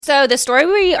So the story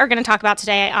we are going to talk about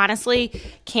today, I honestly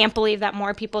can't believe that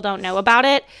more people don't know about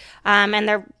it. And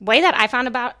the way that I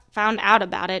found out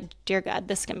about it, dear God,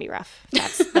 this is going to be rough.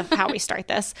 That's how we start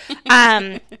this. So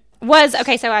I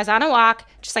was on a walk,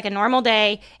 just like a normal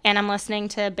day, and I'm listening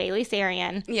to Bailey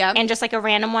Sarian. Yeah. And just like a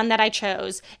random one that I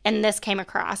chose, and this came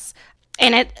across.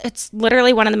 And it's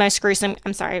literally one of the most gruesome.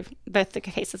 I'm sorry, both the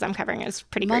cases I'm covering is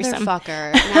pretty gruesome.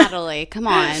 Motherfucker, Natalie, come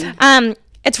on.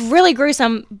 It's really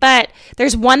gruesome, but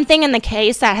there's one thing in the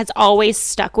case that has always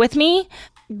stuck with me.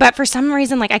 But for some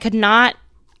reason, like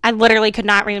I literally could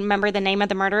not remember the name of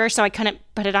the murderer, so I couldn't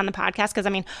put it on the podcast because, I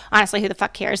mean, honestly, who the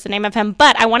fuck cares the name of him?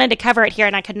 But I wanted to cover it here,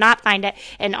 and I could not find it.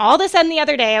 And all of a sudden the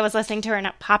other day, I was listening to her, and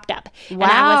it popped up. Wow. And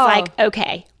I was like,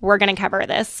 okay, we're going to cover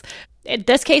this.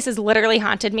 This case has literally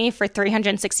haunted me for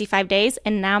 365 days,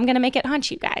 and now I'm going to make it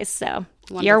haunt you guys. So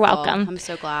wonderful. You're welcome. I'm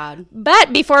so glad.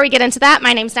 But before we get into that,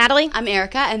 my name's Natalie. I'm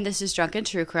Erica, and this is Drunken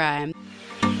True Crime.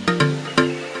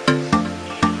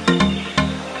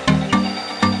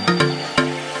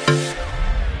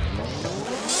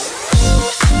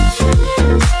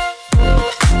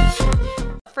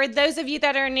 For those of you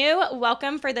that are new,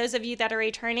 welcome. For those of you that are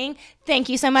returning, thank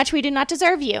you so much. We do not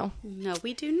deserve you. No,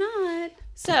 we do not.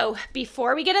 So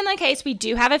before we get in the case, we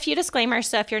do have a few disclaimers.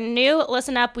 So if you're new,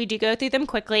 listen up. We do go through them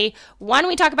quickly. 1,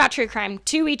 we talk about true crime.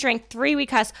 2, we drink. 3, we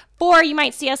cuss. 4, you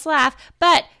might see us laugh.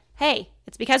 But hey,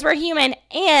 it's because we're human,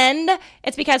 and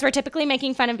it's because we're typically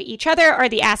making fun of each other or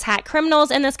the asshat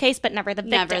criminals in this case, but never the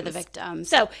victims. Never the victims.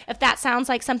 So if that sounds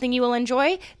like something you will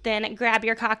enjoy, then grab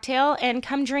your cocktail and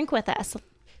come drink with us.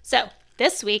 So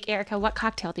this week, Erica, what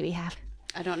cocktail do we have?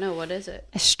 I don't know. What is it?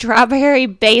 A strawberry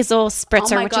basil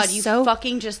spritzer. Oh my God, you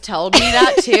fucking just told me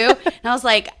that too. And I was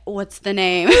like, what's the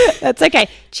name? That's okay.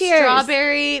 Cheers.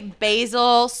 Strawberry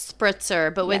basil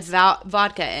spritzer, but with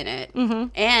vodka in it. Mm-hmm.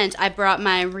 And I brought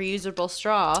my reusable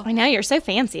straw. I know, you're so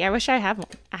fancy. I wish I had one.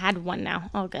 I had one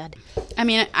now. Oh, good. I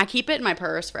mean, I keep it in my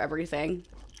purse for everything.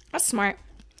 That's smart.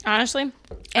 Honestly.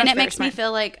 And it makes me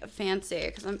feel like fancy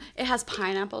because it has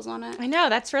pineapples on it. I know.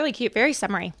 That's really cute. Very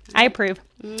summery. I approve.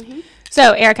 Mm-hmm.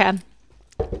 So, Erica,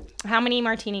 how many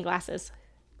martini glasses?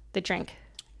 The drink?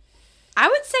 I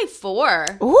would say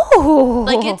 4. Ooh.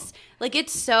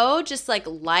 It's so just like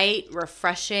light,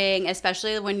 refreshing,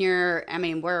 especially when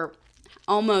we're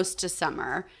almost to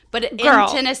summer. But in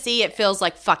Tennessee, it feels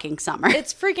like fucking summer.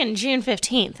 It's freaking June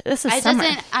 15th. This is summer.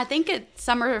 I think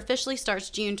summer officially starts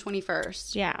June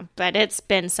 21st. Yeah, but it's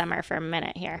been summer for a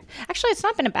minute here. Actually, it's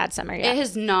not been a bad summer yet. It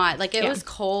has not. It was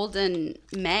cold in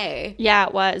May. Yeah,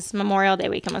 it was. Memorial Day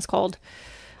weekend was cold.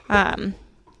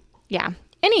 Yeah.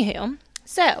 Anywho,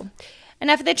 so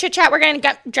enough of the chit-chat. We're going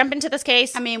to jump into this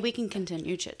case. I mean, we can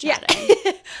continue chit-chatting.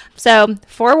 Yeah. So,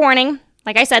 forewarning,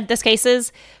 like I said, this case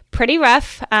is pretty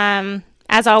rough.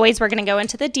 As always, we're going to go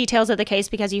into the details of the case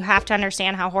because you have to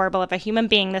understand how horrible of a human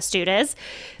being this dude is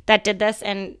that did this,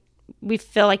 and we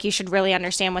feel like you should really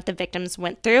understand what the victims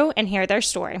went through and hear their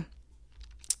story.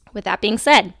 With that being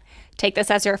said, take this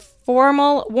as your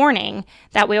formal warning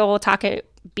that we will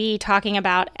be talking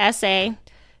about SA,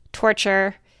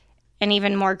 torture, and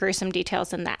even more gruesome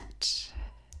details than that.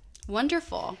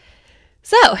 Wonderful.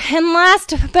 So, and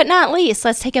last but not least,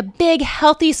 let's take a big,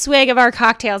 healthy swig of our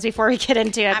cocktails before we get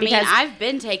into it. I've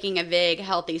been taking a big,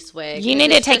 healthy swig. You need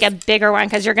to take a bigger one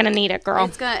because you're going to need it, girl.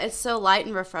 It's so light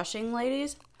and refreshing,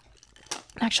 ladies.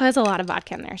 Actually, has a lot of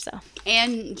vodka in there, so.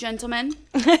 And gentlemen.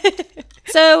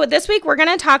 So, this week, we're going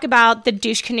to talk about the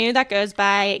douche canoe that goes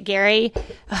by Gary,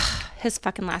 his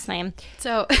fucking last name.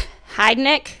 So,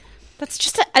 Heidnik. That's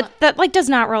just, that does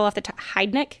not roll off the top.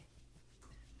 Heidnik?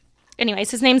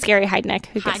 Anyways, his name's Gary Heidnik.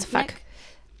 Who gives a fuck?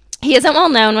 He isn't well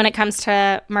known when it comes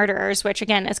to murderers, which,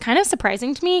 again, is kind of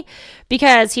surprising to me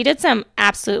because he did some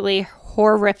absolutely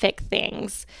horrific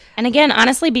things. And again,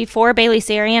 honestly, before Bailey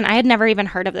Sarian, I had never even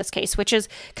heard of this case, which is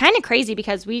kind of crazy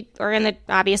because we are in the,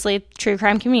 obviously, true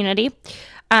crime community.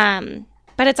 But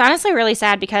it's honestly really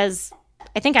sad because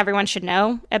I think everyone should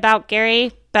know about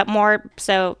Gary, but more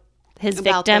so his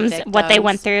victims, what they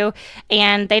went through,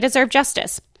 and they deserve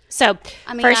justice. So,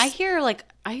 I mean, I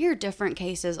hear different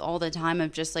cases all the time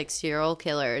of just like serial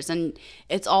killers, and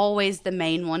it's always the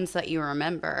main ones that you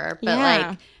remember. But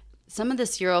like some of the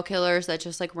serial killers that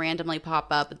just like randomly pop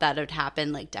up that had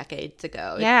happened like decades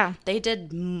ago. Yeah. They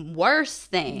did worse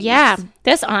things. Yeah.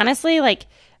 This honestly,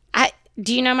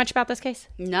 do you know much about this case?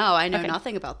 No, I know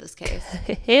nothing about this case.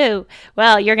 Ew.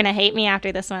 Well, you're going to hate me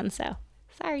after this one, so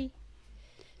sorry.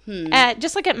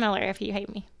 Just look at Miller if you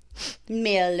hate me.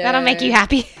 Miller. That'll make you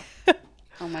happy.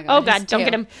 Oh my God. Oh God, don't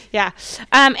get him. Yeah.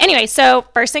 Anyway, so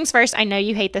first things first, I know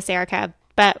you hate this, Erica,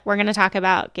 but we're going to talk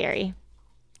about Gary.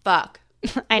 Fuck.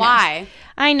 I know. Why?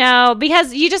 I know,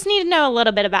 because you just need to know a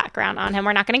little bit of background on him.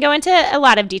 We're not going to go into a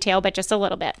lot of detail, but just a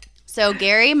little bit. So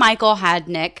Gary Michael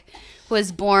Heidnik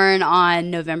was born on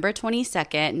November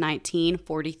 22nd,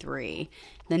 1943.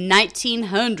 The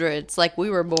 1900s, like we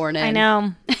were born in. I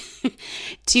know.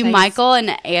 To Michael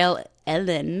and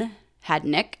Ellen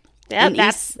Heidnik. Yeah,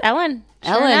 that's Ellen.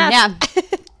 Ellen, yeah.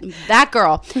 That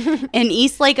girl. In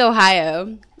Eastlake,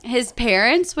 Ohio. His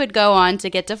parents would go on to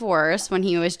get divorced when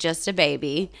he was just a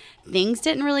baby. Things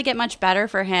didn't really get much better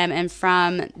for him, and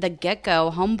from the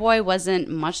get-go, homeboy wasn't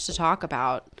much to talk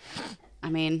about. I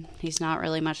mean, he's not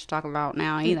really much to talk about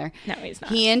now either. No, he's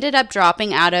not. He ended up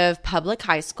dropping out of public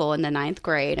high school in the 9th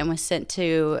grade and was sent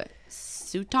to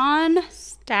Staten?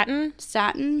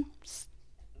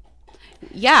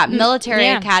 Yeah, military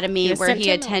academy he where he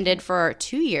attended for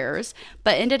 2 years,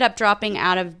 but ended up dropping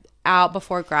out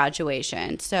before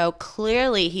graduation. So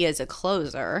clearly he is a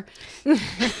closer.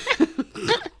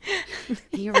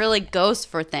 He really goes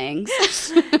for things.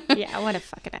 Yeah, what a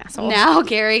fucking asshole. Now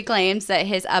Gary claims that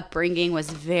his upbringing was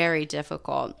very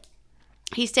difficult.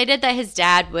 He stated that his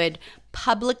dad would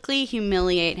publicly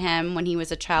humiliate him when he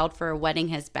was a child for wetting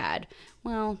his bed.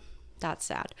 Well, that's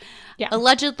sad. Yeah.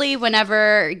 Allegedly,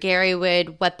 whenever Gary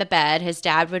would wet the bed, his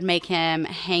dad would make him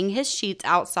hang his sheets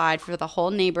outside for the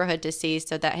whole neighborhood to see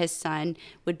so that his son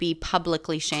would be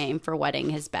publicly shamed for wetting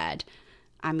his bed.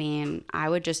 I mean, I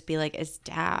would just be like, it's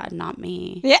dad, not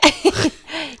me. Yeah.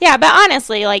 Yeah, but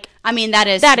honestly, like, I mean,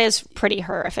 that is pretty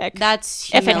horrific.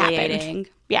 That's if it humiliating. happened.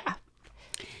 Yeah.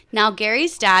 Now,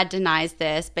 Gary's dad denies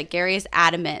this, but Gary is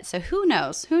adamant. So who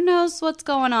knows? Who knows what's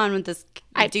going on with this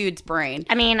dude's brain?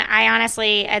 I mean, I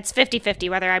honestly, it's 50-50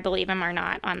 whether I believe him or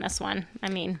not on this one. I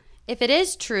mean. If it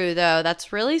is true, though,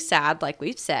 that's really sad, like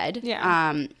we've said.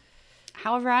 Yeah.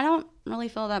 However, I don't really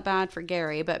feel that bad for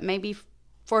Gary, but maybe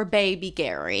for baby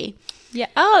Gary. Yeah.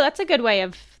 Oh, that's a good way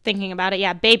of thinking about it.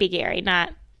 Yeah, baby Gary,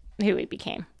 not who he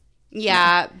became.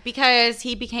 Yeah, because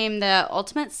he became the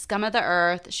ultimate scum of the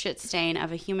earth, shit stain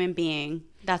of a human being.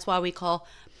 That's why we call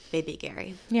baby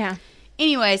Gary. Yeah.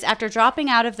 Anyways, after dropping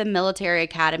out of the military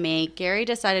academy, Gary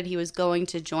decided he was going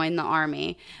to join the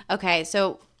army. Okay,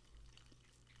 so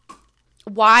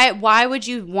why would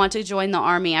you want to join the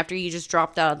army after you just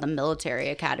dropped out of the military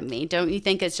academy? Don't you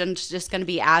think it's just going to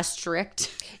be as strict?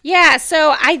 Yeah,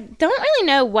 so I don't really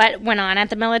know what went on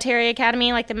at the military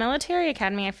academy. Like, the military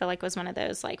academy, I feel like, was one of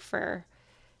those, like, for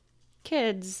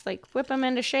kids, like, whip them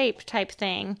into shape type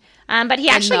thing. But he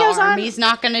actually goes on. He's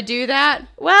not going to do that?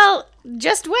 Well,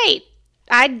 just wait.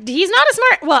 He's not a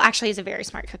smart. Well, actually, he's a very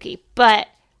smart cookie, but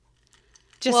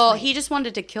wait. He just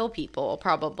wanted to kill people,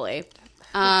 probably.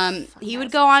 He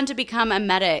would go on to become a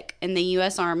medic in the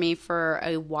U.S. Army for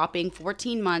a whopping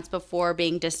 14 months before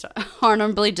being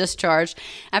honorably discharged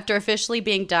after officially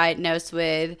being diagnosed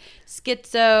with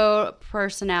schizo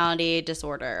personality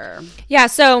disorder. Yeah,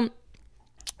 so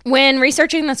when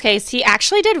researching this case, he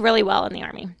actually did really well in the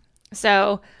Army.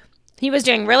 So he was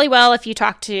doing really well. If you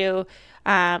talk to,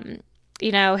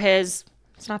 it's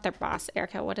not their boss,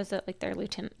 Erica. What is it? Like their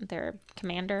lieutenant, their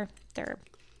commander, their...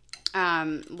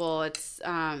 it's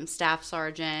staff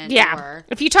sergeant. Yeah.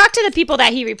 If you talk to the people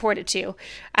that he reported to,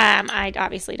 I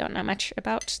obviously don't know much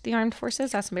about the armed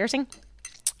forces. That's embarrassing.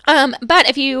 But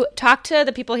if you talk to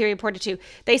the people he reported to,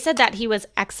 they said that he was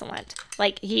excellent.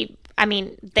 Like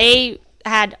they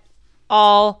had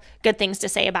all good things to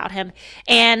say about him.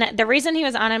 And the reason he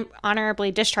was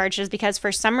honorably discharged is because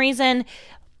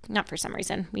not for some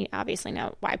reason, we obviously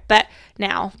know why, but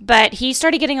he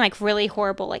started getting like really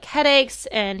horrible like headaches,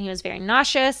 and he was very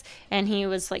nauseous, and he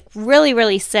was like really,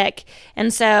 really sick.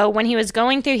 And so when he was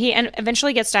going through, he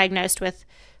eventually gets diagnosed with,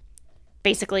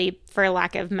 basically, for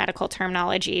lack of medical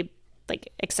terminology,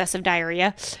 like excessive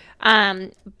diarrhea.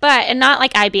 And not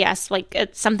like IBS, like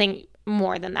it's something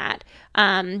more than that.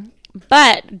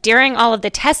 But during all of the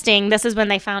testing, this is when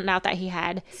they found out that he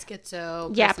had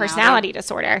schizo personality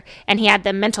disorder, and he had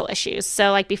the mental issues.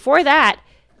 So like before that,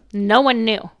 no one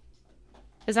knew.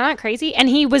 Is that not crazy? And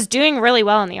he was doing really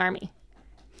well in the Army,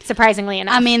 surprisingly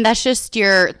enough. I mean, that's just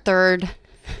your third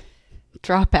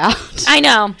dropout. I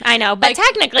know. But like,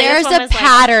 technically, there's a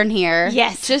pattern here.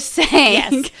 Yes. Just saying.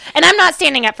 Yes. And I'm not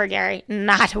standing up for Gary.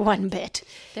 Not one bit.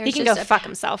 He can go fuck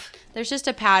himself. There's just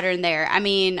a pattern there. I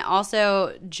mean,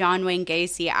 also, John Wayne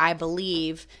Gacy, I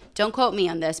believe, don't quote me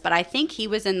on this, but I think he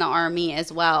was in the Army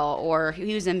as well, or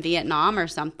he was in Vietnam or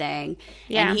something.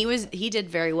 Yeah. And he did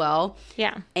very well.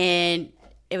 Yeah. And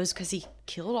it was because he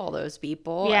killed all those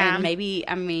people. Yeah. And maybe,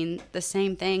 the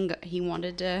same thing, he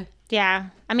wanted to... Yeah.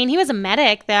 He was a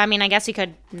medic, though. I guess he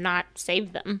could not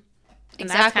save them. And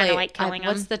exactly. That's kind of like killing them.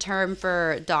 What's the term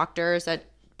for doctors that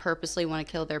purposely want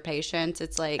to kill their patients.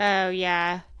 It's like, oh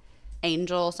yeah,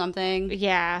 angel something.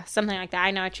 Yeah, something like that.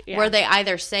 I know. Yeah. Where they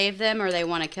either save them or they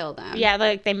want to kill them. Yeah,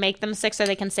 like they make them sick so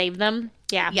they can save them.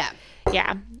 Yeah. Yeah.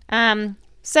 Yeah.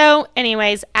 So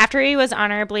anyways, after he was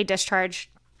honorably discharged,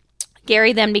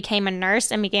 Gary then became a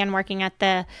nurse and began working at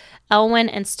the Elwyn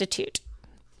Institute.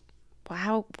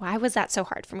 Wow, why was that so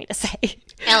hard for me to say?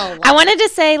 Elwyn. I wanted to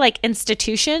say like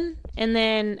institution, and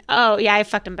then, oh yeah, I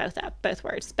fucked them both up, both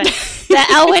words. But the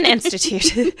Elwyn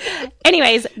Institute.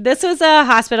 Anyways, this was a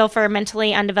hospital for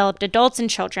mentally undeveloped adults and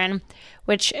children,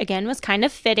 which again was kind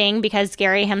of fitting because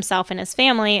Gary himself and his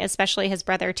family, especially his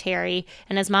brother Terry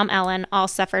and his mom Ellen, all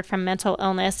suffered from mental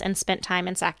illness and spent time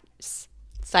in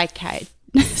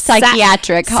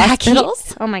psychiatric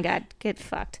hospitals. Oh my God, get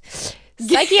fucked.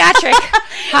 Psychiatric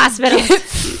hospitals.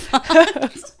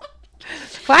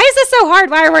 Why is this so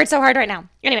hard? Why are words so hard right now?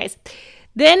 Anyways,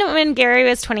 then when Gary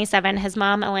was 27, his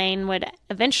mom Elaine would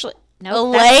eventually...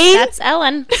 No, that's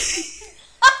Ellen.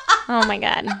 Oh my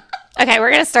God. Okay,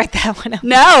 we're going to start that one up.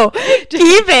 No,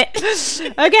 keep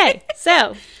it. Okay,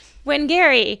 so when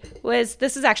Gary was...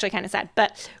 This is actually kind of sad,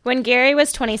 but when Gary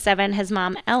was 27, his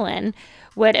mom Ellen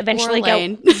would eventually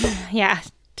go... Yeah,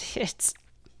 it's...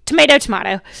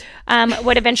 Tomato.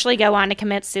 Would eventually go on to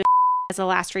commit suicide as a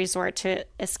last resort to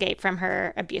escape from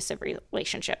her abusive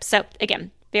relationship. So,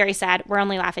 again, very sad. We're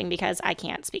only laughing because I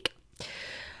can't speak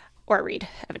or read,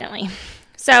 evidently.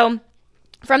 So,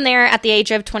 from there, at the age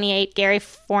of 28, Gary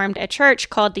formed a church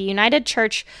called the United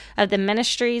Church of the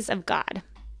Ministries of God.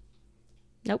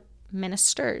 Nope,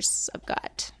 Ministers of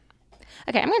God.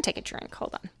 Okay, I'm going to take a drink.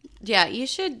 Hold on. Yeah, you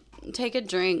should take a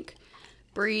drink.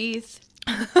 Breathe.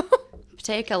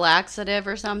 Take a laxative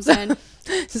or something.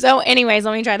 So anyways,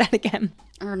 let me try that again.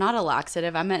 Or not a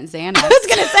laxative. I meant Xanax. I was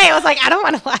going to say, I was like, I don't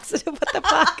want a laxative. What the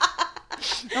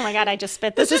fuck? Oh my God, I just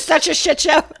spit. This is such a shit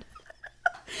show.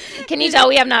 Can you tell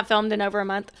we have not filmed in over a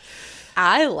month?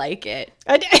 I like it.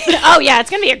 Oh yeah,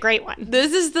 it's going to be a great one.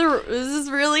 This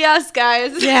is really us,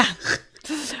 guys. Yeah.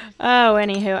 Oh,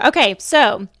 anywho. Okay,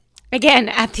 so... Again,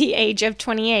 at the age of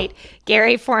 28,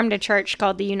 Gary formed a church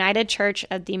called the United Church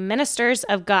of the Ministers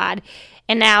of God.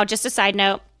 And now, just a side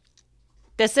note,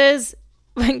 this is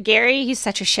Gary, he's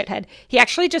such a shithead. He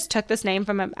actually just took this name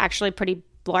from an actually pretty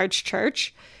large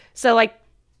church. So, like,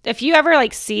 if you ever,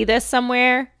 like, see this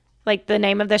somewhere, like, the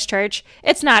name of this church,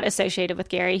 it's not associated with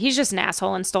Gary. He's just an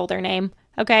asshole and stole their name,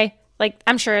 okay? Like,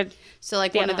 I'm sure. So,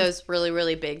 like, one of those really,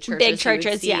 really big churches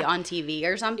you would see on TV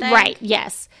or something? Right,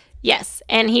 yes. Yes,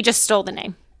 and he just stole the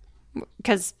name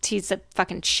because he's a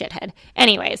fucking shithead.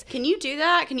 Anyways. Can you do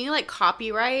that? Can you, like,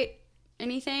 copyright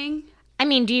anything? I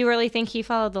mean, do you really think he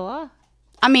followed the law?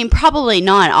 I mean, probably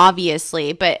not,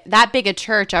 obviously. But that big a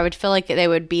church, I would feel like they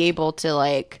would be able to,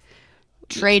 like,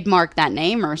 trademark that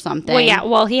name or something. Well, yeah.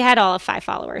 Well, he had all of 5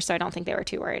 followers, so I don't think they were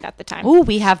too worried at the time. Ooh,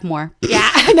 we have more. Yeah,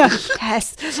 I know.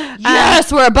 Yes.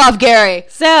 Yes, we're above Gary.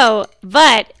 So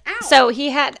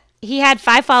he had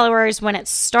 5 followers when it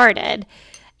started,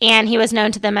 and he was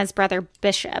known to them as Brother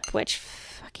Bishop, which,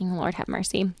 fucking Lord have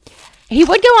mercy. He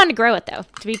would go on to grow it, though,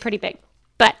 to be pretty big.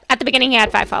 But at the beginning, he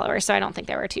had 5 followers, so I don't think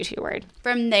they were too worried.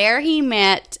 From there, he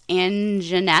met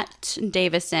Anjanette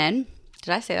Davison.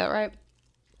 Did I say that right?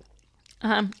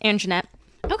 Anjanette.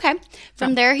 Okay.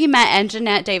 From there, he met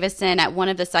Anjanette Davison at one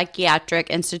of the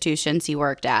psychiatric institutions he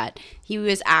worked at. He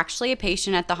was actually a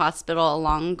patient at the hospital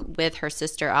along with her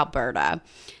sister, Alberta.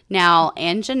 Now,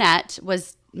 Anjanette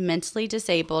was mentally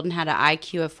disabled and had an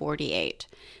IQ of 48,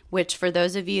 which for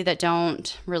those of you that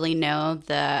don't really know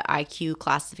the IQ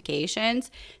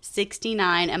classifications,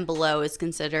 69 and below is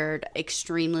considered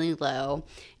extremely low,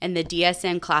 and the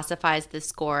DSM classifies the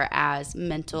score as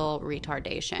mental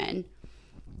retardation.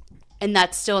 And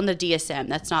that's still in the DSM.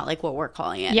 That's not like what we're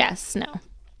calling it. Yes, no.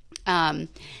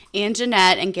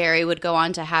 Anjanette and Gary would go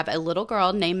on to have a little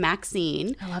girl named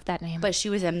Maxine. I love that name. But she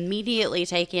was immediately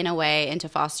taken away into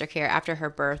foster care after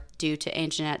her birth due to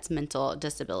Anjanette's mental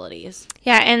disabilities.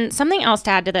 Yeah, and something else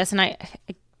to add to this, and I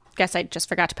guess I just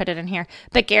forgot to put it in here,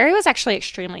 but Gary was actually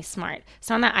extremely smart.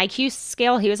 So on the IQ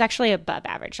scale, he was actually above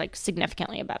average, like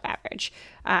significantly above average.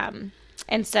 And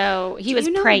so he was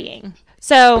praying.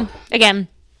 So, again...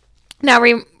 Now,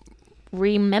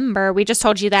 remember, we just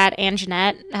told you that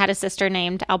Anjanette had a sister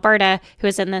named Alberta who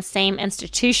was in the same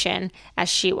institution as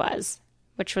she was,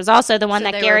 which was also the one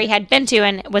that Gary had been to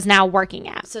and was now working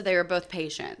at. So they were both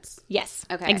patients. Yes.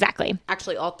 Okay. Exactly.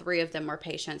 Actually, all 3 of them were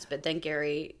patients, but then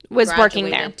Gary was working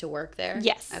there to work there.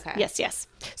 Yes. Okay. Yes.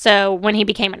 So when he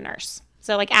became a nurse.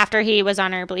 So, like, after he was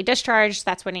honorably discharged,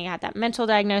 that's when he had that mental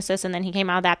diagnosis, and then he came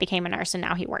out of that, became a nurse, and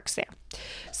now he works there.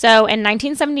 So, in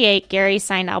 1978, Gary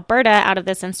signed Alberta out of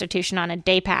this institution on a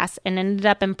day pass and ended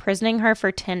up imprisoning her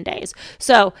for 10 days.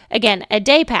 So, again, a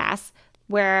day pass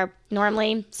where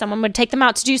normally someone would take them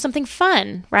out to do something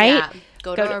fun, right? Yeah.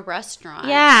 Go to a restaurant.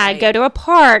 Yeah, like, go to a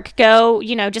park. Go,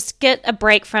 just get a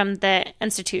break from the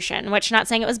institution, which not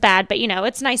saying it was bad, but,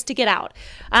 it's nice to get out.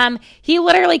 He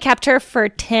literally kept her for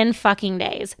 10 fucking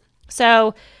days.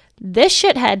 So this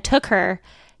shithead took her,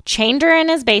 chained her in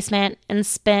his basement, and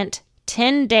spent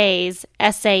 10 days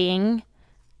essaying.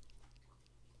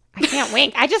 I can't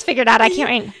wink. I just figured out I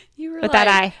can't wink with that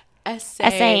eye.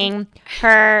 Essaying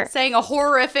her. Saying a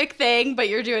horrific thing, but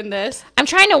you're doing this. I'm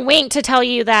trying to wink to tell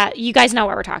you that you guys know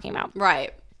what we're talking about.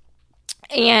 Right.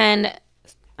 And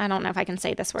I don't know if I can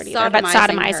say this word either, but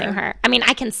sodomizing her. I mean,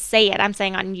 I can say it. I'm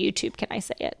saying on YouTube, can I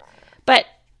say it? But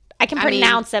I can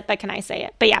pronounce it, but can I say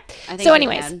it? But yeah. So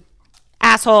anyways,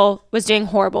 asshole was doing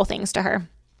horrible things to her.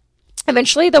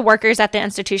 Eventually, the workers at the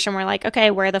institution were like, okay,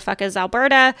 where the fuck is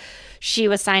Alberta? She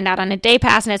was signed out on a day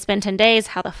pass, and it's been 10 days.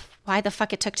 Why the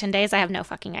fuck it took 10 days? I have no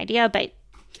fucking idea, but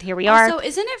here we are. So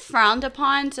isn't it frowned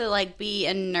upon to, like, be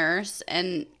a nurse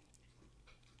and,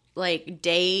 like,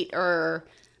 date or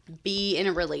be in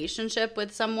a relationship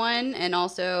with someone and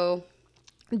also...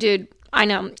 Dude, I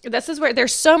know. This is where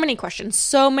there's so many questions.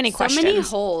 So many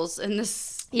holes in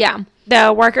this. Yeah.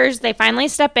 The workers, they finally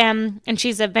step in, and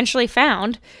she's eventually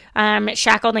found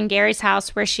shackled in Gary's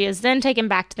house, where she is then taken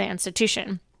back to the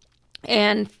institution.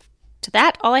 And to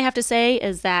that, all I have to say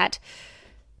is that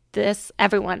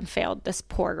everyone failed this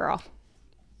poor girl.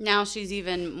 Now she's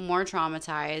even more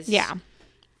traumatized. Yeah.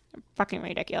 Fucking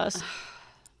ridiculous.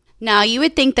 Now, you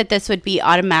would think that this would be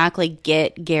automatically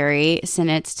get Gary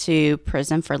sentenced to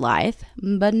prison for life,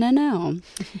 but no.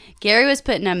 Gary was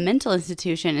put in a mental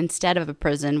institution instead of a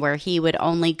prison, where he would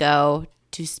only go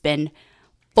to spend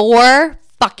 4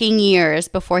 fucking years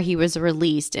before he was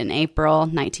released in April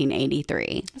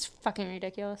 1983. That's fucking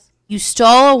ridiculous. You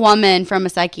stole a woman from a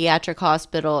psychiatric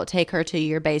hospital, take her to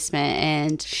your basement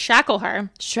and shackle her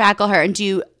and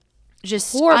do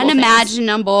just horrible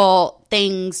unimaginable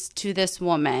things to this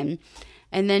woman,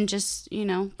 and then just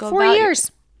go 4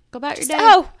 years. Go about your day.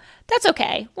 Oh, that's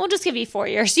okay. We'll just give you 4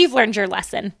 years. You've learned your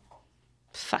lesson.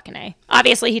 Fucking A.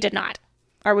 Obviously, he did not,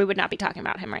 or we would not be talking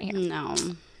about him right here. No.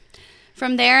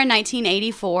 From there, in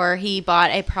 1984, he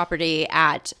bought a property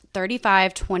at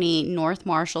 3520 North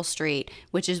Marshall Street,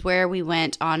 which is where we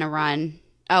went on a run.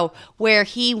 Oh, where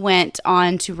he went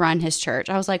on to run his church.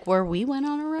 I was like, where we went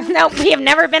on a run? No, we have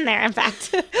never been there, in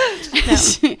fact.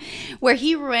 No. Where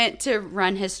he went to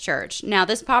run his church. Now,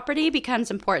 this property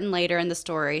becomes important later in the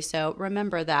story, so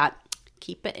remember that.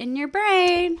 Keep it in your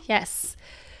brain. Yes.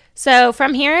 So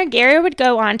from here, Gary would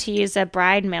go on to use a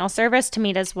bride mail service to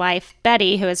meet his wife,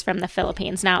 Betty, who is from the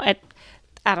Philippines. Now,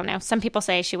 I don't know. Some people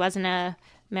say she wasn't a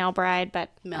mail bride, but...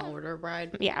 Mail order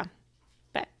bride. Yeah.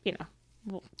 But,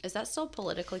 is that still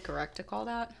politically correct to call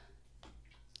that?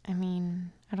 I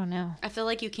mean, I don't know. I feel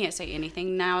like you can't say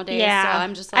anything nowadays. Yeah. So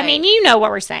I'm just like... I mean, you know what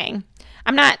we're saying.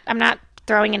 I'm not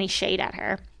throwing any shade at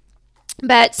her.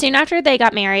 But soon after they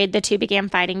got married, the two began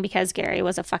fighting because Gary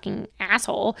was a fucking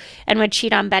asshole and would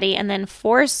cheat on Betty and then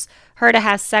force her to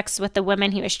have sex with the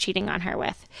women he was cheating on her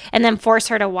with, and then force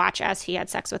her to watch as he had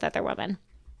sex with other women.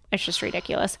 It's just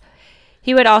ridiculous.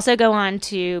 He would also go on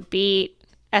to beat,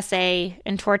 essay,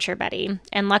 and torture Betty.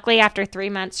 And luckily, after 3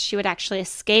 months, she would actually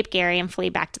escape Gary and flee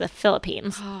back to the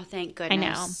Philippines. Oh, thank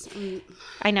goodness.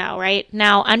 I know, right?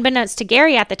 Now, unbeknownst to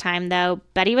Gary at the time, though,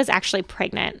 Betty was actually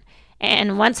pregnant.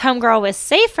 And once Homegirl was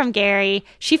safe from Gary,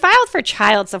 she filed for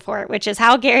child support, which is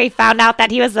how Gary found out that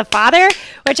he was the father,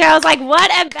 which I was like, what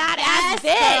a badass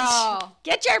bitch. Girl.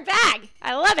 Get your bag.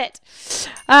 I love it.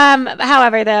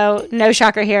 However, though, no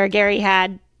shocker here, Gary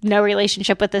had no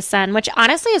relationship with his son, which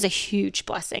honestly is a huge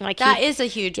blessing. Like that is a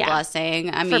huge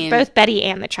blessing. I mean, for both Betty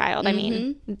and the child. I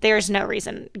mean, there's no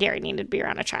reason Gary needed to be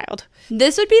around a child.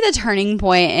 This would be the turning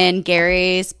point in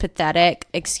Gary's pathetic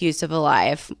excuse of a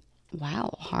life.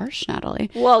 Wow, harsh, Natalie.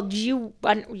 Well,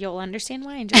 you'll understand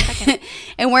why in just a second.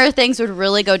 And where things would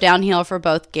really go downhill for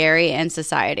both Gary and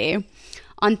society.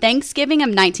 On Thanksgiving of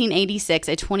 1986,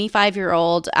 a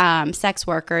 25-year-old sex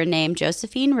worker named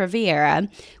Josephine Riviera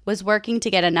was working to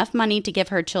get enough money to give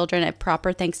her children a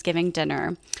proper Thanksgiving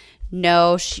dinner.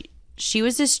 No, she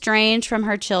was estranged from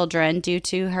her children due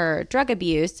to her drug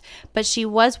abuse, but she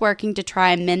was working to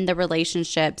try and mend the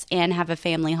relationships and have a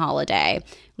family holiday,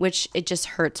 which it just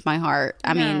hurts my heart.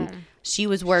 I mean, she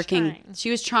was working.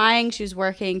 She was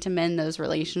working to mend those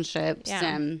relationships.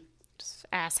 Yeah. Just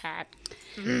asshat.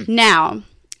 Now,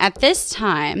 at this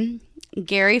time,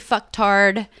 Gary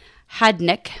fucktard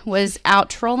Heidnik was out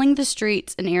trolling the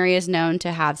streets in areas known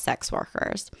to have sex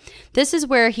workers. This is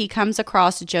where he comes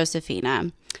across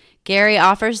Josephina. Gary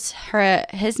offers her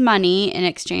his money in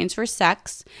exchange for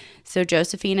sex, so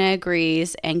Josephina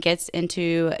agrees and gets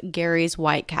into Gary's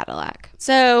white Cadillac.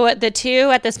 So the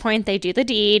two, at this point, they do the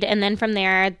deed, and then from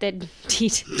there, the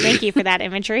deed, thank you for that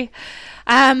imagery.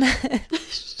 Oh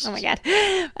my God.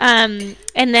 And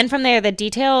then from there, the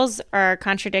details are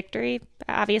contradictory,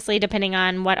 obviously, depending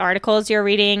on what articles you're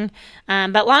reading.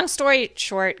 But long story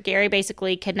short, Gary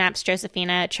basically kidnaps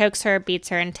Josephina, chokes her, beats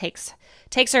her, and takes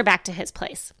her back to his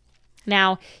place.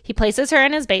 Now, he places her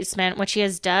in his basement, which he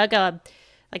has dug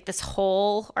this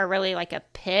hole, or really like a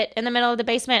pit in the middle of the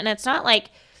basement. And it's not like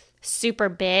super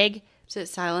big. Is it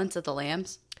Silence of the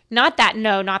Lambs? Not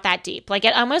that deep. Like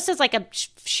it almost is like a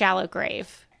shallow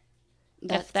grave.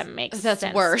 If that makes sense.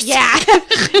 That's worse. Yeah.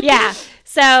 Yeah.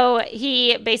 So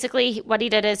he basically, what he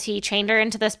did is he chained her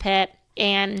into this pit,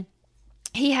 and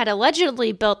he had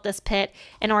allegedly built this pit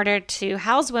in order to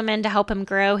house women to help him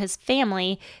grow his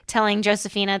family, telling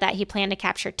Josephina that he planned to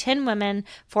capture 10 women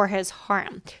for his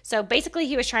harem. So basically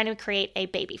he was trying to create a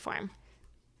baby farm.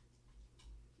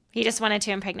 He just wanted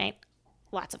to impregnate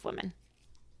lots of women.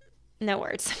 No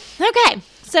words. Okay,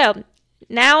 so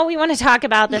now we want to talk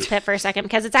about this pit for a second,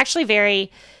 because it's actually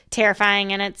very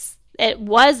terrifying, and it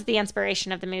was the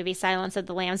inspiration of the movie Silence of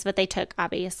the Lambs, but they took,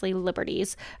 obviously,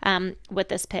 liberties with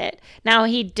this pit. Now,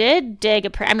 he did dig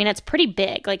it's pretty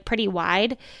big, like pretty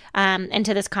wide,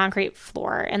 into this concrete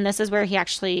floor, and this is where he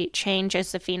actually chained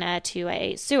Josephina to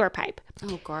a sewer pipe.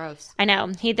 Oh, gross. I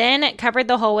know. He then covered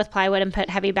the hole with plywood and put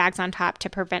heavy bags on top to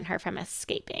prevent her from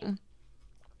escaping.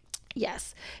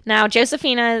 Yes. Now,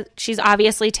 Josephina, she's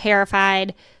obviously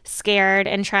terrified, scared,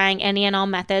 and trying any and all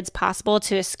methods possible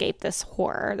to escape this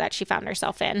horror that she found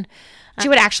herself in. She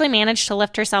would actually manage to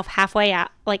lift herself halfway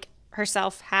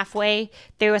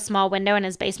through a small window in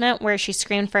his basement, where she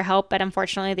screamed for help, but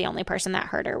unfortunately the only person that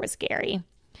heard her was Gary.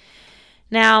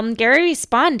 Now, Gary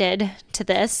responded to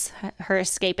this, her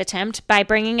escape attempt, by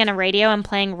bringing in a radio and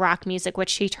playing rock music,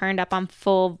 which she turned up on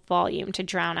full volume to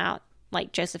drown out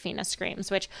like Josephina's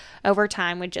screams, which over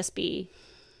time would just be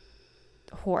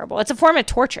horrible. It's a form of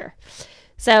torture.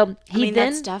 So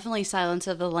that's definitely Silence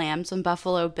of the Lambs when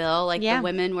Buffalo Bill, the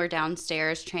women were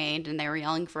downstairs trained and they were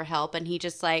yelling for help, and he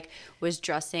just was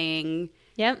dressing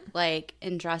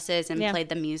in dresses and played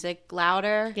the music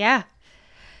louder. Yeah.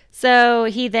 So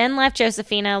he then left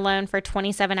Josephina alone for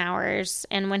 27 hours,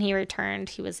 and when he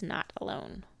returned, he was not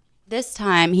alone. This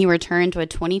time, he returned to a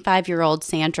 25-year-old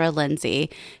Sandra Lindsay,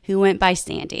 who went by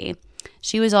Sandy.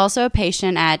 She was also a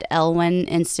patient at Elwyn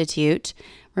Institute.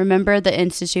 Remember the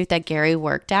institute that Gary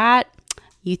worked at?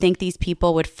 You think these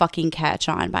people would fucking catch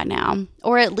on by now.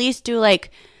 Or at least do,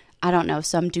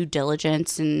 some due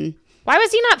diligence. And why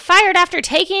was he not fired after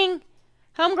taking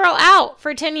homegirl out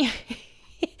for 10 years?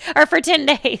 Or for 10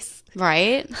 days?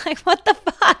 Right? What the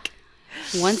fuck?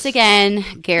 Once again,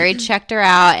 Gary checked her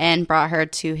out and brought her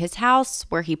to his house,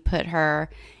 where he put her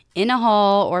in a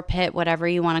hole or pit, whatever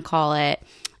you want to call it,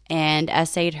 and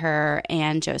essayed her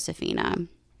and Josephina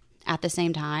at the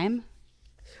same time.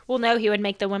 Well, no, he would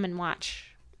make the women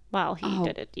watch while he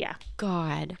did it. Yeah.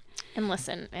 God. And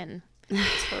listen, and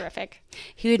it's horrific.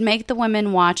 He would make the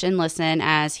women watch and listen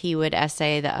as he would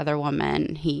essay the other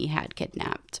woman he had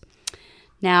kidnapped.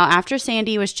 Now, after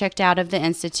Sandy was checked out of the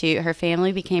institute, her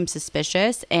family became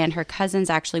suspicious, and her cousins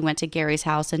actually went to Gary's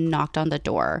house and knocked on the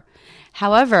door.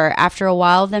 However, after a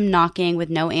while of them knocking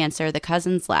with no answer, the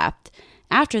cousins left.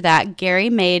 After that, Gary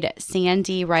made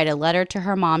Sandy write a letter to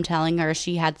her mom telling her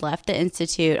she had left the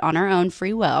institute on her own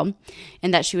free will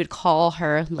and that she would call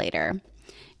her later.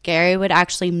 Gary would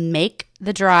actually make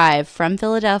the drive from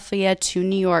Philadelphia to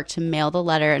New York to mail the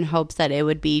letter in hopes that it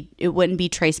wouldn't be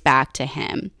traced back to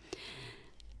him.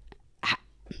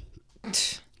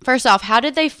 First off, how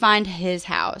did they find his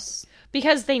house?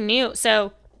 Because they knew.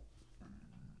 So,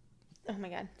 oh my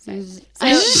God. Sorry.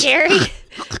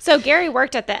 So Gary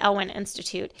worked at the Elwyn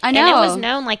Institute. I know. And it was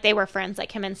known they were friends,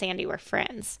 him and Sandy were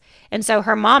friends. And so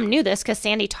her mom knew this because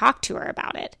Sandy talked to her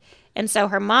about it. And so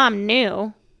her mom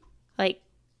knew,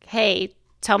 hey,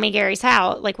 tell me Gary's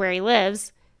house, where he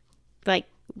lives.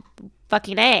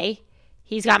 Fucking A.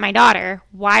 He's got my daughter.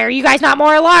 Why are you guys not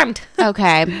more alarmed?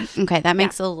 Okay, that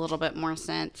makes a little bit more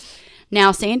sense.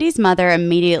 Now, Sandy's mother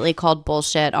immediately called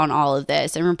bullshit on all of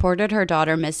this and reported her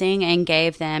daughter missing and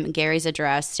gave them Gary's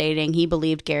address, stating she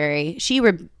believed Gary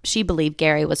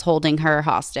was holding her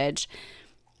hostage.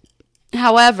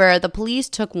 However, the police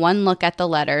took one look at the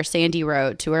letter Sandy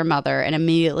wrote to her mother and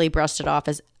immediately brushed it off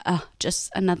as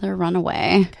just another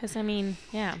runaway. Because, I mean,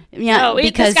 yeah. Yeah,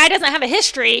 because this guy doesn't have a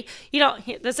history.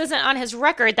 This isn't on his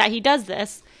record that he does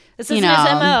this. This isn't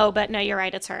his MO, but no, you're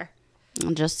right. It's her.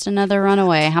 Just another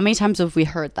runaway. How many times have we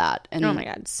heard that? And oh, my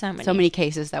God. So many. So many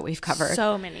cases that we've covered.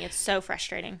 So many. It's so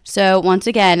frustrating. So, once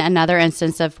again, another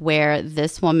instance of where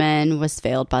this woman was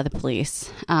failed by the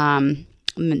police.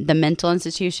 The mental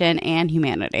institution and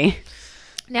humanity.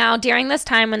 Now, during this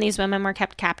time when these women were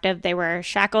kept captive, they were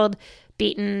shackled,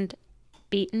 beaten,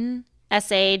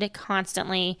 essayed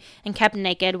constantly, and kept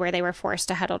naked where they were forced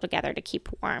to huddle together to keep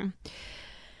warm.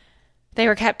 They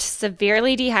were kept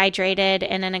severely dehydrated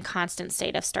and in a constant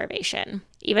state of starvation,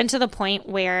 even to the point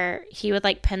where he would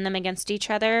pin them against each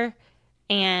other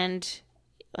and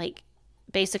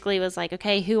basically was like,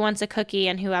 okay, who wants a cookie?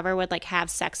 And whoever would have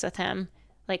sex with him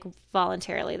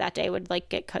voluntarily that day would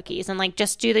get cookies and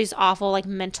just do these awful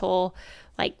mental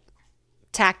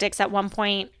tactics. At one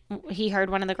point he heard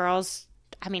one of the girls,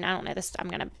 I mean, I don't know this, I'm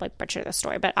gonna butcher the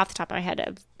story, but off the top of my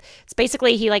head, it's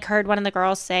basically he heard one of the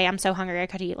girls say, I'm so hungry I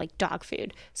could eat dog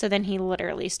food. So then he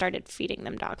literally started feeding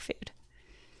them dog food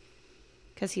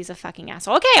because he's a fucking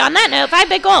asshole. Okay, on that note, 5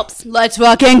 big gulps. Let's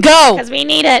fucking go because we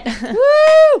need it.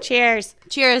 Woo! Cheers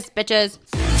bitches.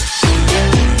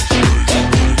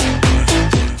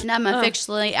 And I'm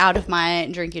officially out of my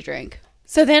drinky drink.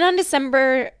 So then on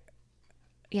December...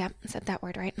 Yeah, I said that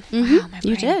word right. Mm-hmm. Wow, my brain.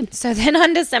 You did. So then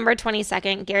on December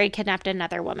 22nd, Gary kidnapped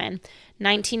another woman,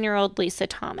 19-year-old Lisa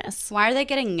Thomas. Why are they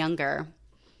getting younger?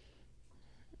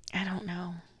 I don't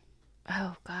know.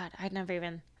 Oh, God. I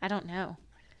don't know.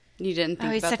 You didn't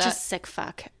think he's about such that? a sick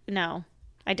fuck. No,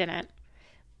 I didn't.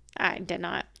 I did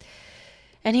not.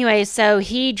 Anyway, so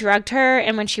he drugged her,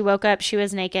 and when she woke up, she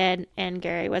was naked, and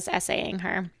Gary was essaying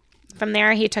her. From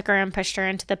there, he took her and pushed her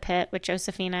into the pit with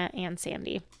Josephina and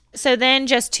Sandy. So then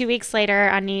just 2 weeks later,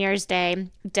 on New Year's Day,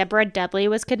 Deborah Dudley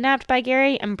was kidnapped by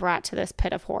Gary and brought to this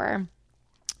pit of horror.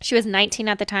 She was 19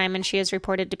 at the time, and she is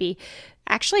reported to be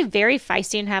actually very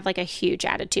feisty and have a huge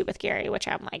attitude with Gary, which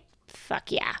I'm like,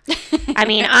 fuck yeah. I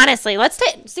mean, honestly, let's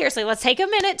take a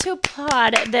minute to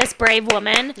applaud this brave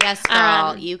woman. Yes,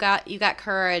 girl. You got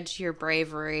courage, your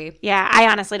bravery. Yeah, I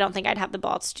honestly don't think I'd have the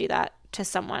balls to do that to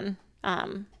someone.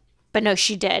 But no,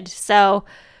 she did. So,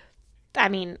 I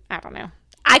mean, I don't know.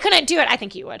 I couldn't do it. I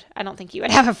think you would. I don't think you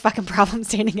would have a fucking problem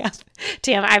standing up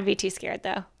to him. I'd be too scared,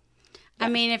 though. I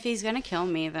mean, if he's going to kill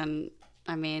me, then,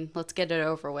 let's get it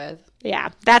over with. Yeah,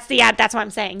 that's what I'm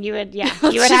saying. You would, you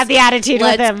would have the attitude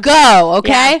with him. Let's go,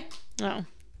 okay? Yeah.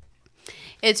 Oh.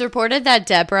 It's reported that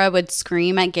Deborah would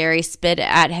scream at Gary, spit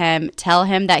at him, tell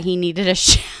him that he needed a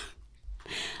shower.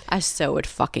 I so would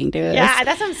fucking do this. Yeah,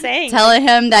 that's what I'm saying. Telling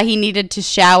him that he needed to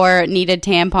shower, needed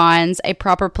tampons, a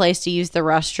proper place to use the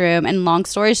restroom. And long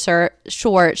story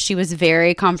short, she was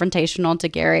very confrontational to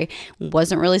Gary,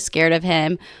 wasn't really scared of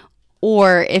him.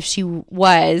 Or if she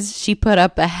was, she put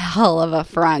up a hell of a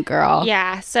front, girl.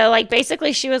 Yeah. So,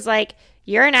 basically she was like,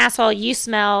 you're an asshole. You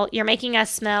smell. You're making us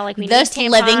smell. We need tampons. This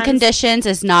living conditions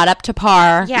is not up to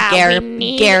par. Yeah,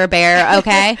 Gare Bear.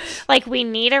 Okay, we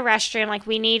need a restroom.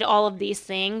 We need all of these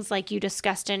things. You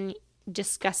disgusting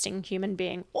human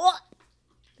being.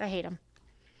 I hate him.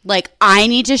 I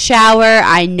need to shower.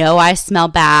 I know I smell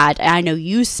bad. And I know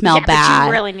you smell bad. But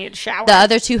you really need to shower. The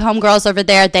other 2 homegirls over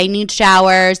there, they need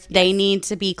showers. They need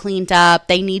to be cleaned up.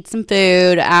 They need some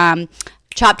food.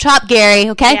 Chop, chop, Gary.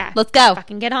 Okay, yeah, let's go.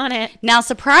 Fucking get on it. Now,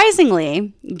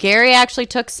 surprisingly, Gary actually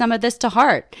took some of this to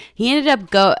heart. He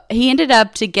ended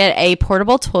up to get a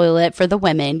portable toilet for the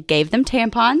women, gave them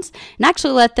tampons, and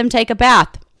actually let them take a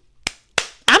bath.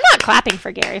 I'm not clapping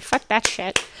for Gary. Fuck that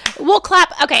shit. We'll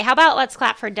clap. Okay, how about let's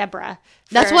clap for Deborah?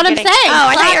 That's what I'm saying. Oh,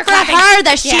 I thought you were clapping for her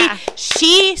that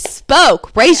she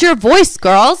spoke. Raise your voice,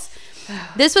 girls.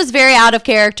 This was very out of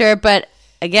character, but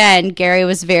again, Gary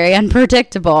was very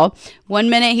unpredictable. One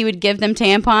minute he would give them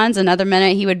tampons, another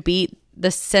minute he would beat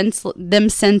them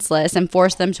senseless and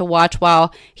force them to watch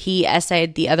while he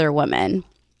essayed the other women.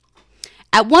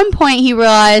 At one point, he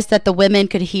realized that the women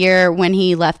could hear when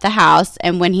he left the house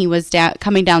and when he was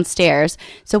coming downstairs.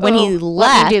 So when he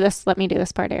left... Let me do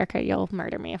this part, Erica. You'll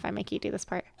murder me if I make you do this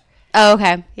part. Oh,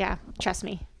 okay. Yeah, trust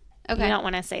me. Okay. You don't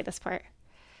want to say this part.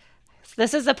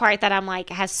 This is the part that I'm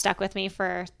has stuck with me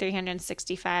for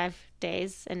 365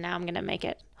 days, and now I'm going to make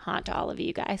it haunt all of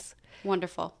you guys.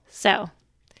 Wonderful. So,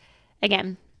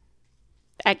 again,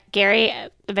 Gary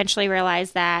eventually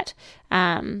realized that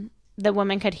the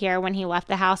woman could hear when he left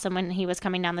the house and when he was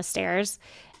coming down the stairs,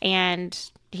 And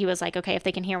he was like, okay, if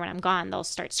they can hear when I'm gone, they'll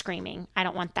start screaming. I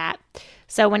don't want that.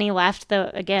 So when he left,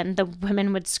 the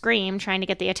women would scream, trying to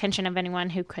get the attention of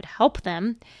anyone who could help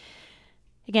them.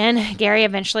 Again, Gary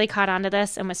eventually caught on to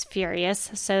this and was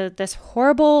furious. So this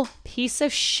horrible piece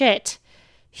of shit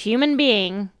human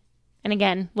being, and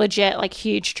again, legit, like,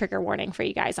 huge trigger warning for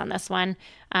you guys on this one.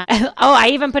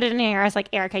 I even put it in here. I was like,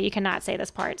 Erica, you cannot say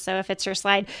this part. So if it's your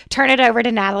slide, turn it over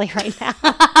to Natalie right now.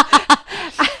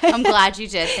 I'm glad you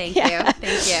did. Thank you.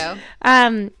 Thank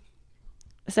you.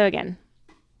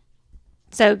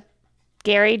 So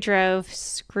Gary drove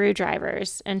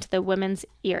screwdrivers into the women's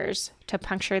ears to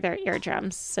puncture their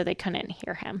eardrums so they couldn't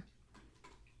hear him.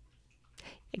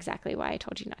 Exactly why I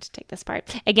told you not to take this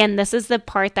part. Again, this is the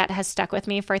part that has stuck with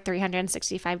me for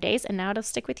 365 days, and now it'll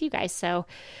stick with you guys. So,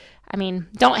 I mean,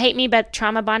 don't hate me, but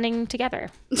trauma bonding together.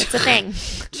 It's a thing.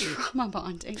 Trauma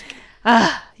bonding.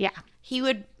 Yeah.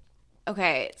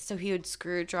 So he would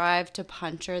screw drive to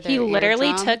puncture their He literally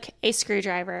eardrum? took a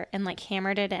screwdriver and, like,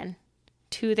 hammered it in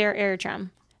to their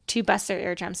eardrum to bust their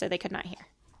eardrum so they could not hear.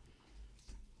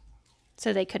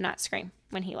 So they could not scream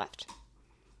when he left.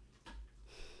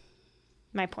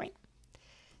 My point.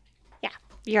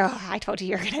 Yeah. I told you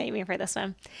you're going to hate me for this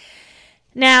one.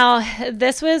 Now,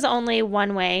 this was only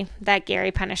one way that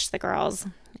Gary punished the girls.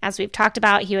 As we've talked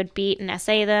about, he would beat and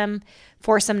essay them,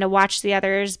 force them to watch the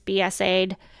others be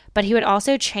essayed, but he would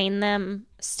also chain them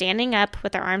standing up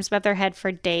with their arms above their head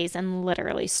for days and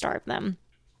literally starve them.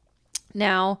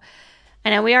 Now, I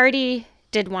know we already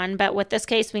did one, but with this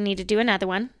case, we need to do another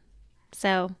one.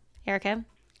 So, Erica,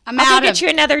 I'll get you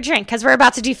another drink because we're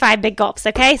about to do 5 big gulps,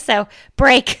 okay? So,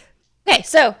 break. Okay,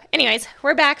 so, anyways,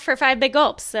 we're back for 5 big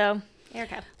gulps. So,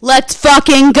 Erica. Let's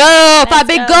fucking go! Let's 5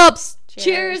 big go. gulps!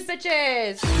 Cheers. Cheers,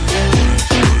 bitches!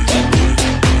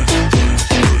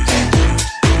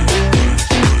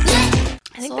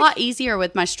 It's a lot easier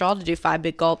with my straw to do 5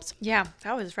 big gulps. Yeah,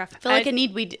 that was rough. I feel like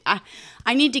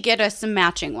I need to get us some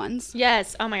matching ones.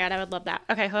 Yes. Oh, my God, I would love that.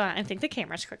 Okay, hold on. I think the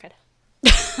camera's crooked.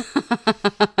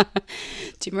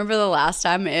 Do you remember the last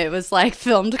time it was, like,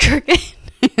 filmed crooked?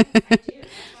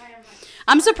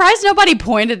 I'm surprised nobody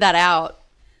pointed that out.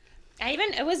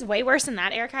 It was way worse than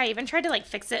that, Erica. I even tried to, like,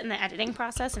 fix it in the editing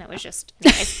process, and it was just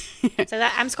nice. So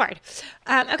that I'm scarred.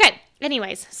 Okay.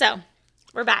 Anyways, so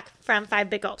we're back from 5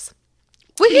 big gulps.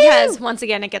 Woo-hoo! Because once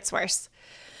again, it gets worse.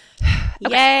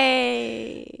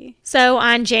 Yay! So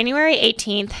on January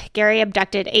 18th, Gary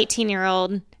abducted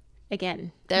 18-year-old.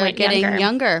 Again, They're getting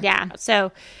younger. Yeah.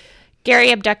 So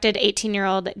Gary abducted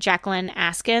 18-year-old Jacqueline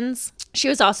Askins. She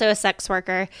was also a sex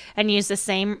worker and he used the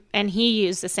same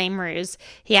ruse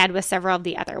he had with several of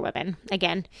the other women.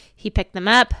 Again, he picked them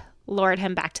up, lured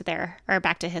him back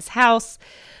to his house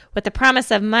with the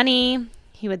promise of money.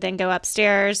 He would then go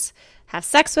upstairs, have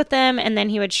sex with them, and then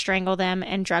he would strangle them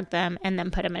and drug them and then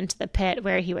put them into the pit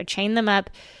where he would chain them up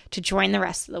to join the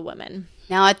rest of the women.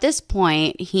 Now, at this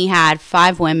point, he had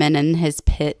 5 women in his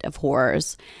pit of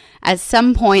horrors. At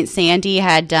some point, Sandy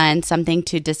had done something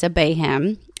to disobey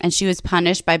him, and she was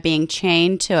punished by being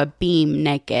chained to a beam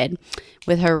naked,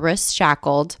 with her wrists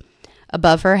shackled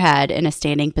above her head in a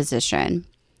standing position.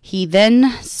 He then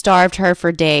starved her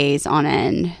for days on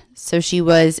end, so she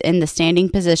was in the standing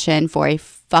position for a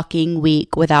fucking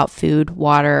week without food,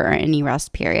 water, or any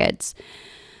rest periods.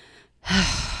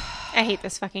 I hate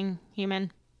this fucking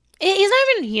human. He's not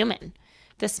even human.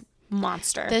 This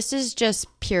monster. This is just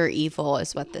pure evil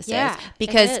is what this Yeah, is.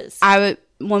 Because it is.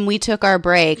 when we took our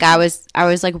break, I was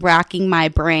like racking my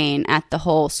brain at the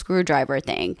whole screwdriver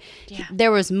thing. Yeah. There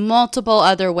was multiple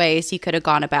other ways he could have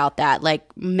gone about that, like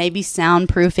maybe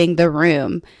soundproofing the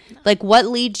room. Like what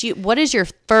is your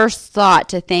first thought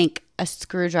to think a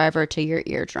screwdriver to your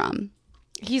eardrum?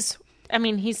 He's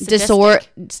sadistic.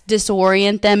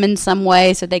 Disorient them in some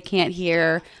way so they can't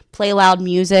hear. Play loud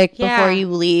music before you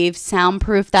leave.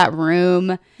 Soundproof that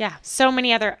room. Yeah, so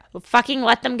many other fucking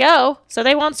let them go so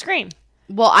they won't scream.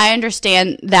 Well, I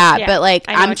understand that, Yeah, but like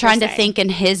I know I'm what trying you're to saying. think in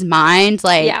his mind,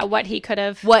 like What he could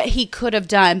have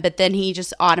done, but then he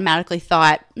just automatically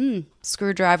thought,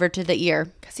 screwdriver to the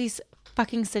ear. because he's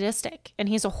fucking sadistic and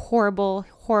he's a horrible,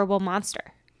 horrible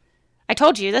monster. I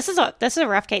told you this is a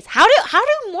rough case. How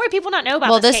do more people not know about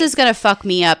Well, this this case? is gonna fuck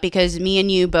me up because me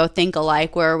and you both think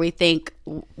alike, where we think,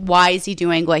 why is he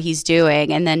doing what he's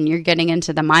doing, and then you're getting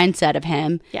into the mindset of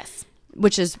him. Yes,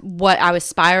 Which is what I was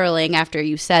spiraling after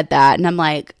you said that, and I'm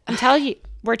like, I'm telling you,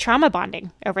 we're trauma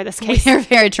bonding over this case. we're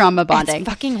very trauma bonding. It's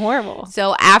fucking horrible.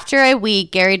 So after a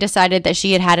week, Gary decided that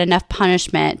she had had enough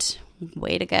punishment.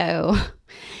 Way to go.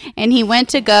 And he went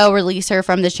to go release her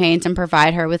from the chains and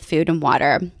provide her with food and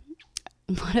water.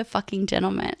 What a fucking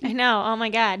gentleman. I know. Oh, my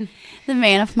God. The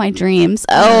man of my dreams.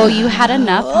 Oh, you had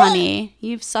enough, honey.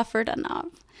 You've suffered enough.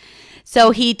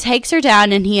 So he takes her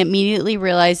down and he immediately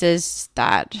realizes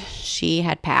that she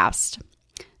had passed.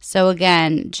 So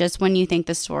again, just when you think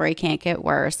the story can't get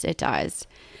worse, it does.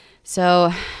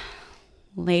 So,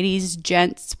 ladies,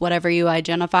 gents, whatever you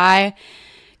identify,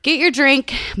 get your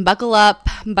drink, buckle up,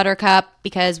 buttercup,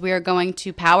 because we are going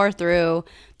to power through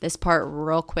this part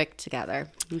real quick together.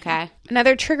 Okay?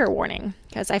 Another trigger warning,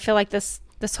 because I feel like this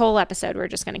whole episode we're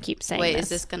just going to keep saying Wait, this. is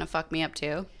this going to fuck me up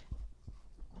too?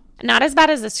 Not as bad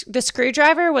as the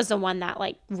screwdriver was the one that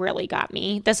like really got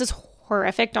me. This is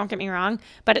horrific, don't get me wrong,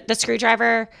 but the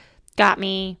screwdriver got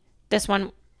me. This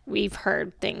one, we've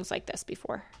heard things like this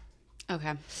before.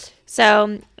 Okay.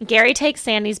 So Gary takes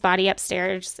Sandy's body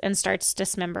upstairs and starts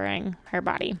dismembering her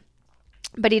body.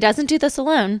 But he doesn't do this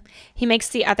alone. He makes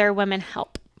the other women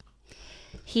help.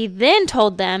 He then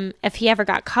told them if he ever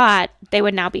got caught, they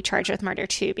would now be charged with murder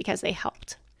too because they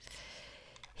helped.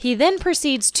 He then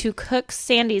proceeds to cook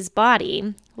Sandy's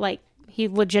body, like he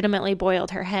legitimately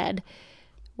boiled her head,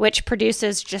 which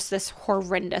produces just this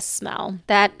horrendous smell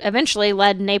that eventually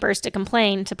led neighbors to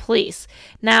complain to police.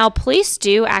 Now, police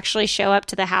do actually show up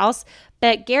to the house,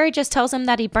 but Gary just tells them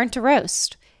that he burnt a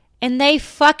roast. And they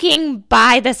fucking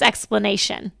buy this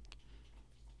explanation.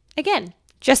 Again,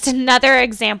 just another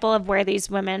example of where these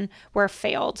women were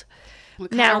failed. What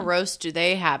kind of roast do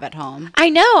they have at home? I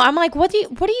know. I'm like, what are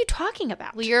you talking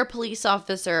about? Well, you're a police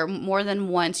officer. More than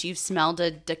once you've smelled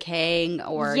a decaying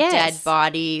or Yes. dead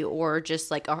body or just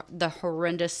like the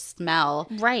horrendous smell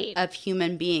Right. of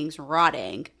human beings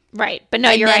rotting. Right. But no,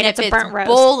 And you're then right. if It's a burnt roast.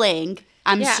 Bowling,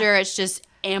 I'm Yeah. sure it's just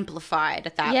amplified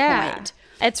at that Yeah. point.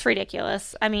 It's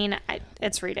ridiculous. I mean,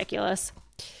 it's ridiculous.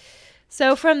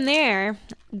 So from there,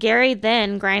 Gary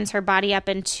then grinds her body up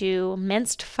into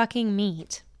minced fucking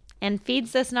meat and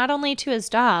feeds this not only to his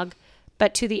dog,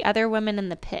 but to the other women in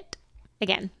the pit.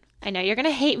 Again, I know you're going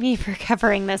to hate me for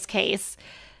covering this case,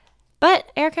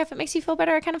 but Erica, if it makes you feel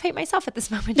better, I kind of hate myself at this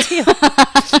moment too.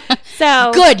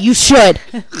 So Good, you should.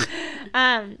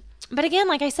 But again,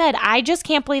 like I said, I just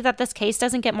can't believe that this case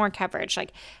doesn't get more coverage.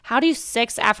 Like, how do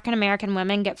 6 African-American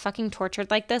women get fucking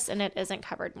tortured like this and it isn't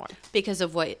covered more? Because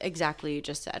of what exactly you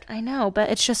just said. I know, but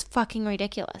it's just fucking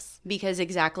ridiculous. Because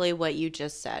exactly what you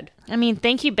just said. I mean,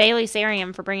 thank you, Bailey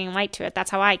Sarium, for bringing light to it.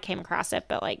 That's how I came across it,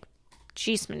 but like,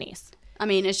 jeez, Manice. I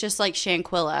mean, it's just like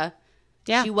Shanquilla.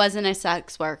 Yeah. She wasn't a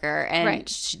sex worker, and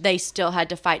Right. they still had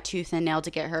to fight tooth and nail to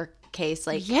get her case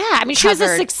like Yeah, I mean, she was a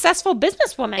covered. successful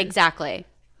businesswoman. Exactly.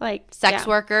 Like, Sex yeah.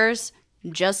 workers,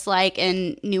 just like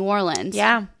in New Orleans.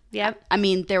 Yeah, yep. I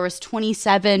mean, there was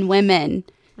 27 women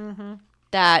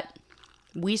that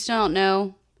we still don't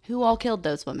know who all killed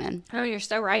those women. Oh, you're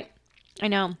so right. I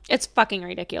know. It's fucking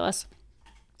ridiculous.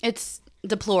 It's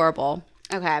deplorable.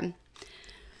 Okay.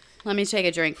 Let me take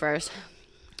a drink first.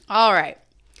 All right.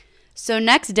 So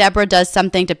next, Deborah does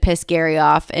something to piss Gary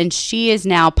off, and she is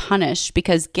now punished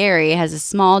because Gary has a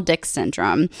small dick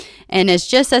syndrome and is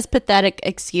just as pathetic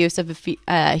excuse of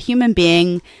a human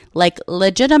being, like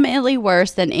legitimately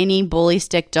worse than any bully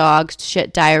stick dog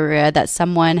shit diarrhea that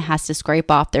someone has to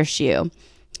scrape off their shoe.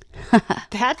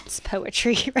 That's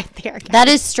poetry right there, guys. That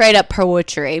is straight up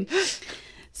poetry.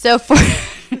 So for...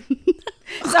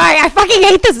 Sorry, I fucking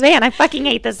hate this man. I fucking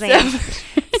hate this man.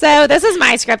 So this is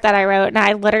my script that I wrote, and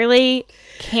I literally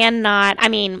cannot. I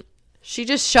mean, She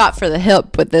just shot for the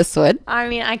hip with this one.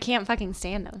 I can't fucking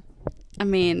stand him. I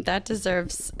mean, that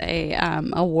deserves a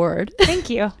award. Thank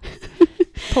you,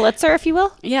 Pulitzer, if you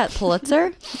will. Yeah,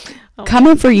 Pulitzer.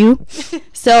 Coming for you.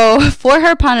 So for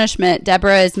her punishment,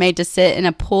 Deborah is made to sit in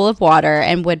a pool of water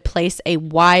and would place a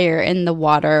wire in the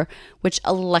water, which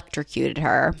electrocuted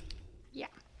her. Yeah.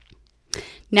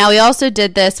 Now, he also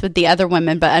did this with the other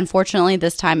women, but unfortunately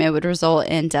this time it would result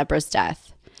in Deborah's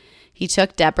death. He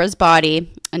took Deborah's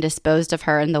body and disposed of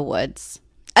her in the woods.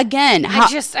 Again, I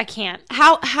can't.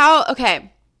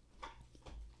 Okay.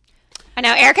 I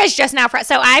know Erica's just now.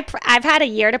 So I've had a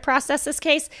year to process this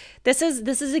case. This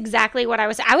is exactly what I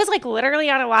was like literally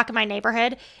on a walk in my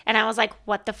neighborhood, and I was like,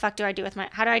 what the fuck do I do with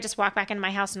how do I just walk back into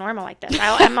my house normal like this?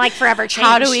 I'm like forever changed.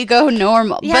 How do we go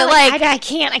normal? Yeah, but I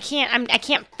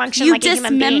can't function you like a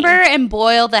human being. dismember and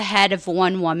boil the head of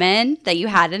one woman that you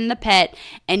had in the pit,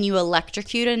 and you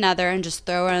electrocute another and just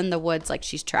throw her in the woods like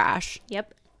she's trash.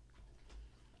 Yep.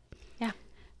 Yeah.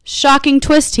 Shocking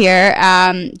twist here.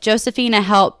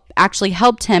 Josephina actually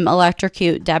helped him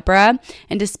electrocute Deborah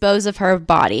and dispose of her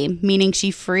body, meaning she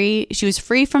was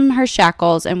free from her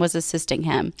shackles and was assisting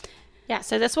him. Yeah,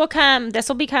 so this will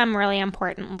become really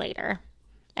important later.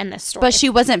 in this story. But she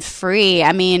wasn't free.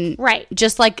 I mean, right.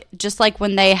 Just like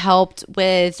when they helped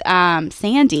with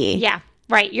Sandy. Yeah,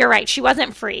 right. You're right. She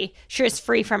wasn't free. She was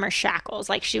free from her shackles.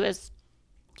 Like she was.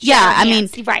 Yeah, I mean,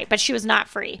 right, but she was not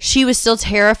free. She was still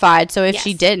terrified. So if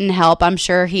she didn't help, I'm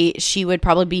sure she would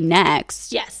probably be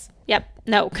next. Yes. Yep.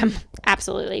 No.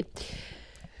 Absolutely.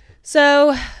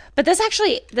 So. But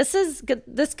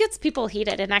this gets people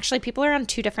heated, and actually people are on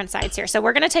two different sides here. So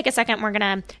we're going to take a second. We're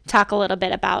going to talk a little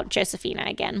bit about Josephina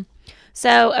again.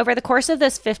 So over the course of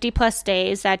this 50-plus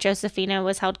days that Josephina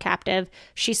was held captive,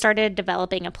 she started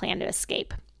developing a plan to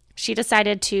escape. She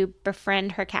decided to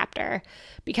befriend her captor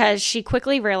because she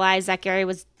quickly realized that Gary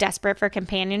was desperate for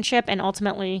companionship, and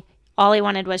ultimately all he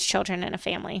wanted was children and a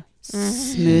family.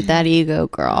 Smooth that ego,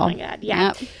 girl. Oh my God,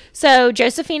 yeah. Yep. So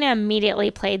Josephina immediately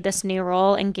played this new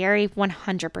role, and Gary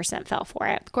 100% fell for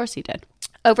it. Of course he did.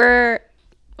 Over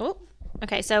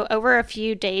a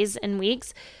few days and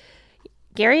weeks,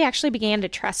 Gary actually began to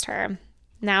trust her.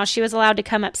 Now she was allowed to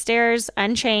come upstairs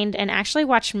unchained and actually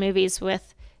watch movies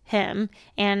with him,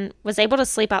 and was able to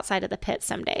sleep outside of the pit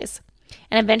some days.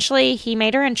 And eventually he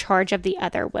made her in charge of the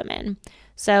other women.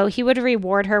 So he would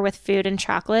reward her with food and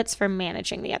chocolates for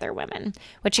managing the other women,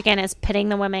 which again is pitting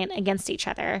the women against each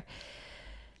other.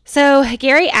 So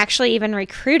Gary actually even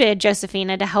recruited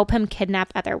Josephina to help him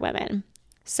kidnap other women.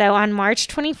 So on March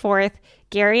 24th,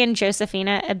 Gary and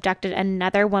Josephina abducted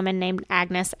another woman named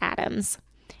Agnes Adams.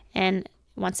 And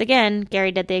once again,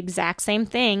 Gary did the exact same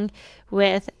thing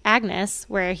with Agnes,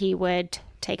 where he would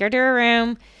take her to her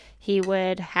room, he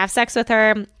would have sex with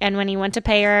her, and when he went to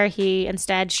pay her, he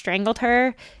instead strangled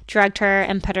her, drugged her,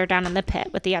 and put her down in the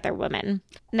pit with the other women.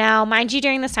 Now, mind you,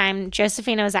 during this time,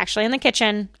 Josephina was actually in the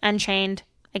kitchen, unchained,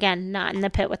 again, not in the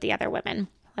pit with the other women.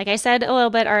 Like I said a little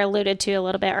bit, or alluded to a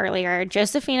little bit earlier,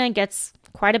 Josephina gets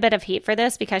quite a bit of heat for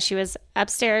this because she was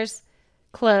upstairs,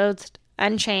 clothed,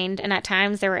 unchained, and at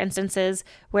times there were instances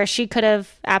where she could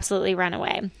have absolutely run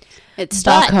away. It's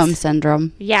Stockholm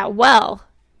Syndrome. Yeah, well,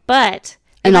 but...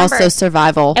 And remember, also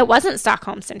survival. It wasn't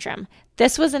Stockholm Syndrome.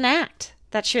 This was an act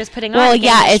that she was putting on to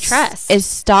gain his trust. It's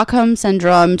Stockholm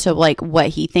Syndrome to like what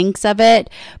he thinks of it,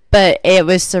 but it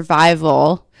was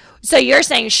survival. So you're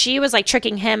saying she was like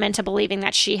tricking him into believing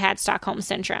that she had Stockholm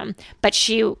Syndrome, but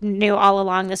she knew all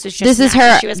along this was just this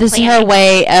is her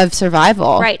way of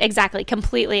survival. Right, exactly.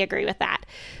 Completely agree with that.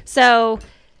 So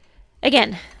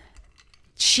again,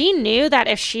 she knew that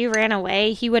if she ran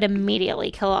away, he would immediately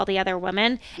kill all the other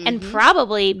women and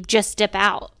probably just dip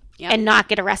out and not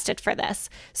get arrested for this.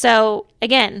 So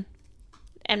again,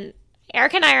 and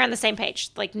Eric and I are on the same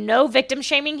page. Like, no victim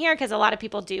shaming here, because a lot of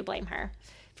people do blame her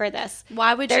for this.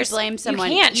 Why would you blame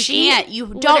someone? You can't.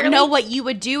 You don't know what you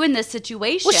would do in this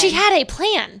situation. Well, she had a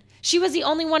plan. She was the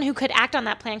only one who could act on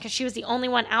that plan because she was the only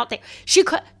one out there. She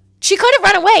could have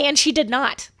run away, and she did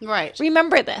not. Right.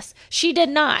 Remember this. She did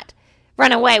not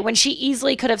run away when she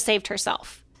easily could have saved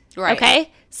herself. Right.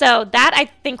 Okay? So that, I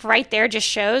think, right there just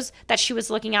shows that she was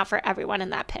looking out for everyone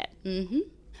in that pit. Mm-hmm.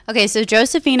 Okay, so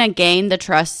Josephina gained the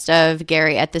trust of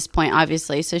Gary at this point,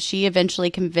 obviously. So she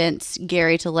eventually convinced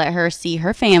Gary to let her see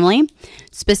her family,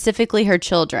 specifically her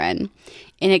children.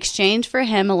 In exchange for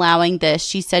him allowing this,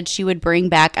 she said she would bring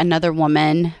back another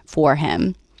woman for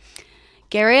him.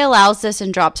 Gary allows this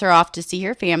and drops her off to see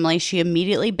her family. She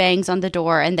immediately bangs on the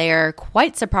door, and they are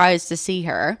quite surprised to see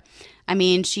her. I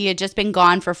mean, she had just been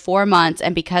gone for 4 months,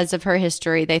 and because of her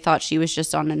history, they thought she was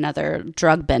just on another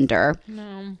drug bender.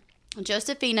 No.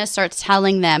 Josephina starts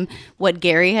telling them what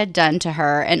Gary had done to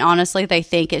her, and honestly, they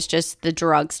think it's just the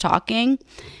drugs talking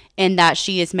and that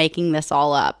she is making this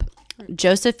all up.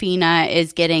 Josephina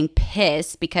is getting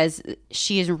pissed because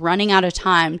she is running out of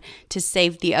time to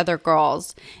save the other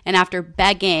girls. And after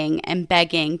begging and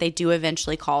begging, they do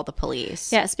eventually call the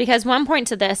police. Yes, because one point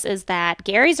to this is that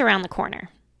Gary's around the corner,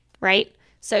 right?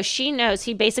 So she knows.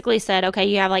 He basically said, okay,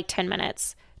 you have like 10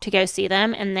 minutes to go see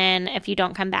them. And then if you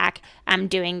don't come back, I'm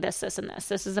doing this, this, and this.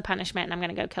 This is a punishment, and I'm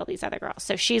going to go kill these other girls.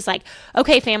 So she's like,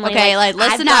 okay, family. Okay, like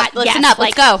listen up, let's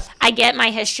like, go. I get my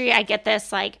history. I get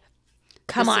this, like,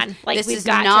 Come on. Like, this is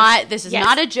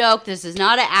not a joke. This is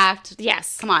not an act.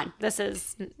 Yes. Come on. This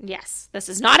is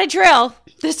not a drill.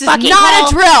 This is not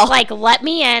a drill. Like, let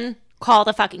me in. Call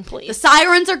the fucking police. The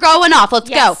sirens are going off. Let's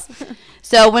go.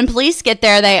 So when police get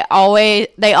there,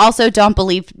 they also don't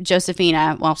believe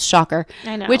Josephina. Well, shocker.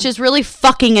 I know. Which is really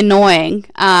fucking annoying.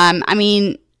 I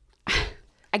mean,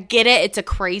 I get it. It's a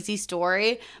crazy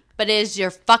story, but it is your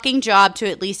fucking job to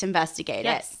at least investigate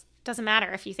it. Doesn't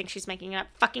matter if you think she's making it up.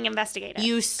 Fucking investigate it.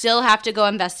 You still have to go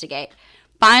investigate.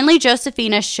 Finally,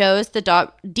 Josephina shows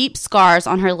the deep scars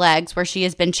on her legs where she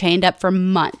has been chained up for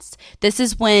months. This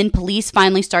is when police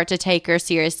finally start to take her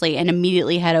seriously and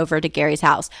immediately head over to Gary's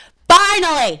house.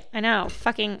 Finally! I know.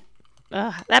 Fucking...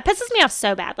 Ugh, that pisses me off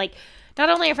so bad. Like, not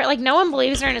only if like no one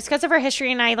believes her, and it's because of her history,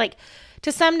 and I like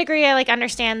to some degree I like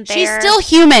understand she's still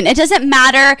human. It doesn't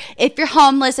matter if you're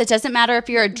homeless. It doesn't matter if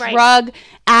you're a drug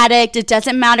addict. It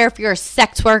doesn't matter if you're a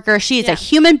sex worker. She's a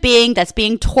human being that's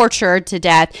being tortured to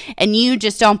death, and you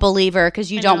just don't believe her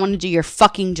because you don't want to do your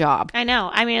fucking job. I know.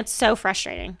 I mean, it's so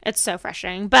frustrating. It's so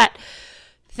frustrating. But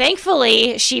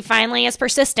thankfully, she finally is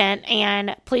persistent,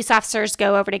 and police officers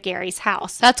go over to Gary's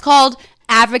house. That's called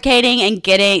advocating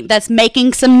and that's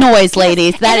making some noise,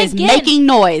 ladies. That is making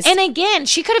noise. And again,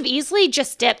 she could have easily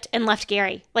just dipped and left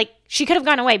Gary. Like, she could have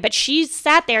gone away, but she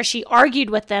sat there. She argued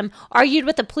with them, argued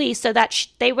with the police so that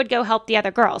they would go help the other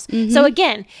girls. Mm-hmm. So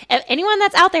again, if anyone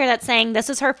that's out there that's saying this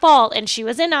is her fault and she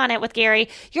was in on it with Gary,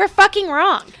 you're fucking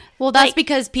wrong. Well, that's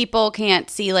because people can't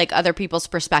see like other people's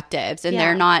perspectives, and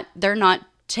they're not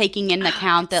taking into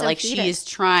account that like she is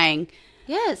trying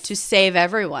to save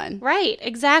everyone. Right,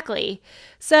 exactly.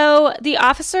 So the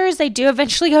officers, they do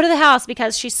eventually go to the house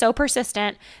because she's so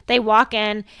persistent. They walk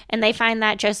in and they find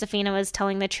that Josephina was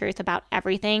telling the truth about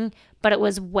everything, but it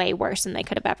was way worse than they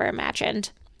could have ever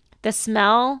imagined. The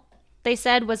smell, they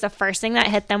said, was the first thing that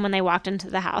hit them when they walked into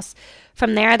the house.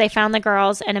 From there, they found the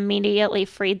girls and immediately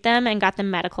freed them and got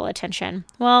them medical attention.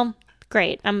 Well,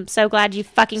 great. I'm so glad you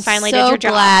fucking finally did your job.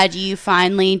 So glad you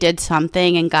finally did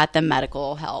something and got them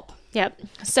medical help. Yep.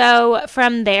 So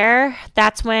from there,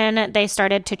 that's when they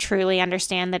started to truly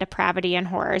understand the depravity and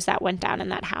horrors that went down in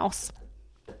that house.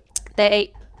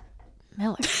 Miller.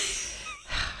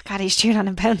 God, he's chewing on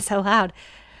a bone so loud.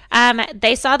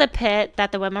 They saw the pit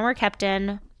that the women were kept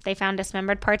in. They found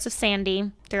dismembered parts of Sandy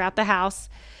throughout the house,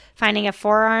 finding a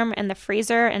forearm in the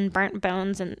freezer and burnt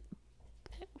bones in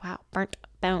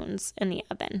the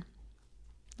oven.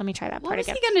 Let me try that part again. What was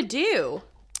he going to do?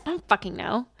 I don't fucking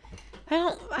know.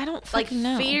 I don't fucking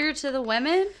know. Feed her to the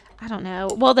women? I don't know.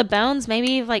 Well, the bones,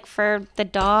 maybe like for the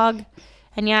dog.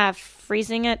 And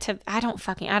freezing it to, I don't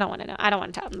want to know. I don't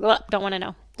want to don't want to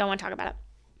know. Don't want to talk about it.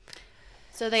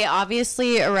 So they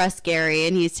obviously arrest Gary,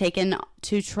 and he's taken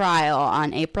to trial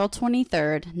on April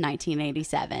 23rd,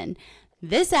 1987.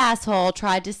 This asshole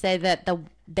tried to say that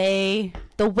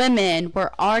the women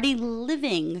were already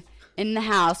living in the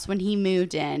house when he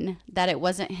moved in, that it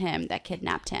wasn't him that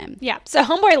kidnapped him. Yeah. So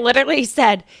homeboy literally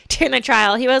said during the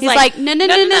trial, he's like,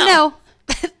 no.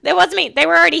 That wasn't me. They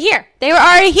were already here.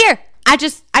 I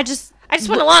just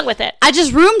went along with it. I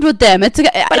just roomed with them. It's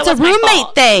a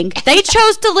roommate thing. They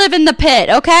chose to live in the pit,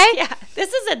 okay? Yeah.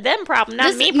 This is a them problem,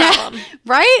 not me problem.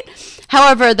 Right?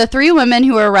 However, the three women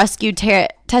who were rescued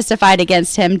testified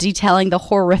against him, detailing the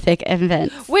horrific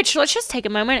events. Which, let's just take a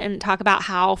moment and talk about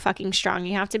how fucking strong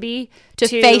you have to be to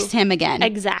face him again.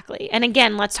 Exactly. And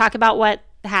again, let's talk about what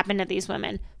happened to these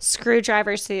women.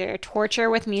 Screwdrivers through their torture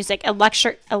with music,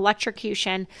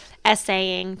 electrocution,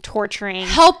 essaying, torturing.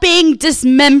 Helping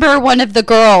dismember one of the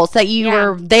girls that you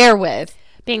were there with.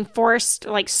 Being forced,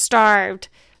 like starved,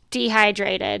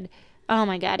 dehydrated. Oh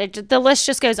my God. The list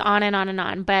just goes on and on and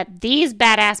on. But these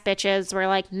badass bitches were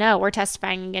like, no, we're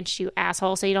testifying against you,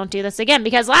 asshole, so you don't do this again.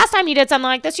 Because last time you did something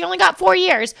like this, you only got 4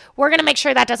 years. We're going to make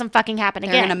sure that doesn't fucking happen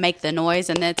again. They're going to make the noise,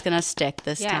 and it's going to stick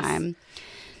this time.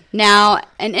 Now,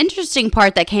 an interesting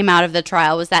part that came out of the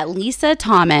trial was that Lisa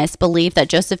Thomas believed that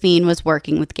Josephine was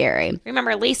working with Gary.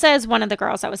 Remember, Lisa is one of the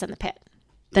girls that was in the pit.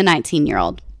 The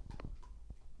 19-year-old.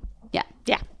 Yeah.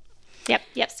 Yeah. Yep.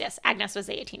 Yes. Agnes was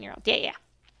the 18-year-old. Yeah.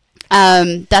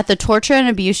 That the torture and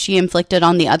abuse she inflicted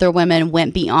on the other women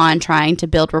went beyond trying to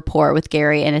build rapport with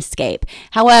Gary and escape.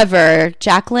 However,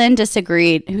 Jacqueline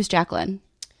disagreed. Who's Jacqueline?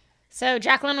 So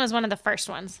Jacqueline was one of the first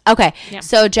ones. Okay. Yeah.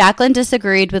 So Jacqueline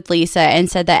disagreed with Lisa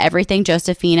and said that everything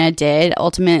Josephina did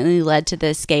ultimately led to the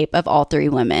escape of all three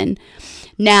women.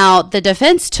 Now, the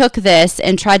defense took this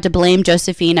and tried to blame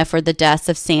Josephina for the deaths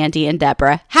of Sandy and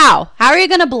Deborah. How? How are you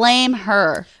going to blame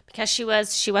her? Because she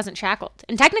wasn't shackled.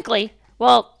 And technically,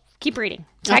 well, keep reading.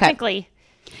 Technically. Okay.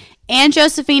 And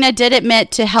Josephina did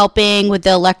admit to helping with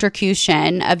the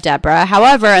electrocution of Deborah.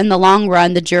 However, in the long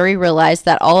run, the jury realized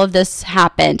that all of this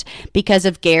happened because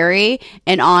of Gary.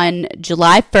 And on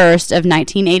July 1st of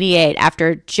 1988,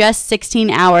 after just 16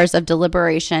 hours of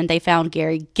deliberation, they found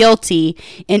Gary guilty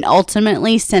and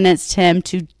ultimately sentenced him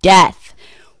to death.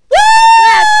 Woo!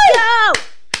 Let's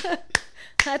go!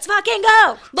 Let's fucking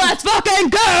go! Let's fucking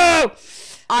go!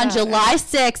 On July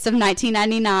 6th of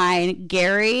 1999,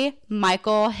 Gary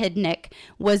Michael Heidnik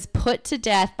was put to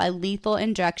death by lethal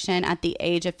injection at the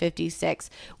age of 56,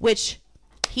 which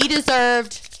he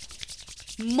deserved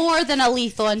more than a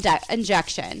lethal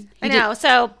injection. I know.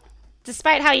 So,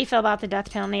 despite how you feel about the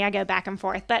death penalty, I go back and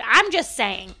forth. But I'm just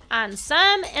saying, on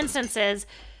some instances,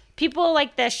 people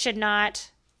like this should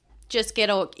not just get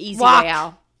an easy way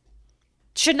out.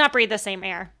 Should not breathe the same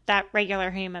air that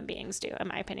regular human beings do, in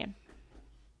my opinion.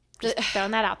 Just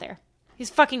throwing that out there. He's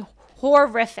fucking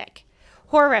horrific.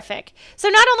 Horrific. So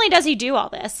not only does he do all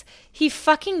this, he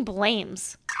fucking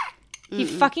blames. He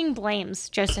fucking blames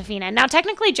Josephina. Now,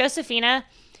 technically, Josephina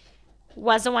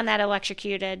was the one that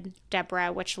electrocuted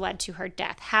Deborah, which led to her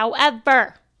death.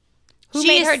 However, who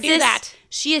made her do that?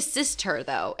 She assisted her,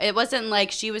 though. It wasn't like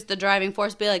she was the driving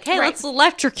force. Be like, hey, let's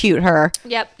electrocute her.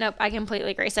 Yep. Nope. I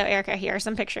completely agree. So, Erica, here are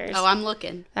some pictures. Oh, I'm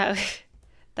looking. Oh,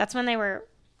 that's when they were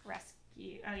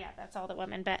rescued. Oh, yeah. That's all the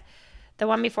women. But the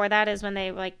one before that is when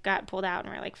they, like, got pulled out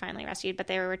and were, like, finally rescued. But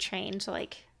they were trained to,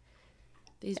 like...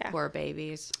 These poor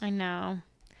babies. I know.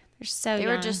 They're so young. They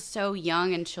were just so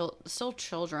young and still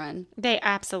children. They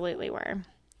absolutely were.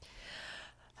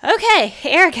 Okay,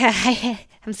 Erica,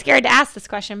 I'm scared to ask this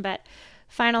question, but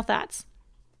final thoughts.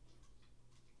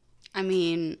 I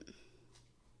mean,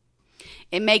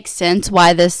 it makes sense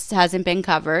why this hasn't been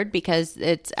covered because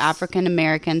it's African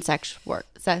American sex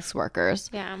workers.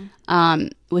 Yeah.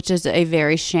 Which is a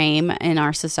very shame in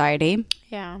our society.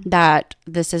 Yeah. That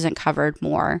this isn't covered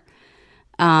more.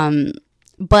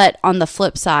 But on the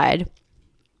flip side,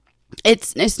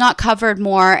 it's not covered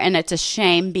more, and it's a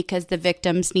shame because the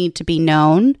victims need to be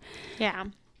known. Yeah.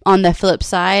 On the flip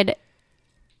side,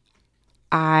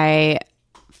 I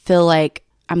feel like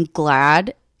I'm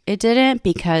glad it didn't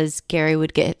because Gary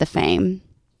would get the fame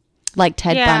like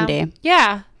Ted Bundy.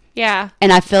 Yeah. Yeah.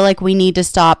 And I feel like we need to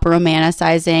stop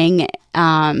romanticizing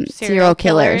serial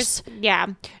killers. Yeah.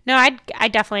 No, I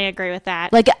definitely agree with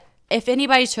that. Like, if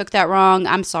anybody took that wrong,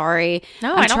 I'm sorry.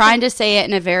 No, I'm trying to say it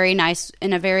in a very nice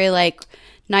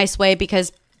way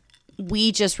because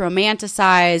we just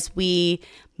romanticize. We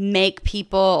make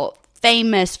people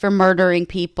famous for murdering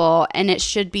people, and it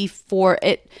should be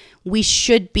we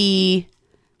should be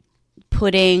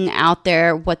putting out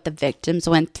there what the victims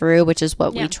went through, which is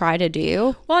what we try to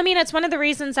do. Well, I mean, it's one of the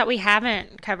reasons that we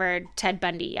haven't covered Ted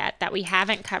Bundy yet, that we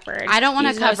haven't covered. I don't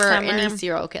want to cover any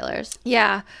serial killers.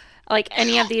 Yeah. Like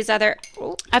any of these other...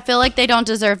 I feel like they don't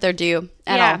deserve their due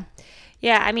at all.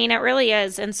 Yeah, I mean, it really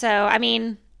is. And so, I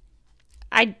mean,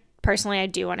 I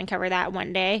do want to cover that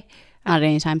one day. Not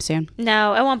anytime soon.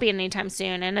 No, it won't be anytime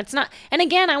soon. And it's not... And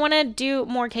again, I want to do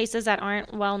more cases that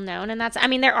aren't well known. And that's... I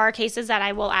mean, there are cases that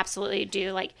I will absolutely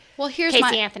do. Like, here's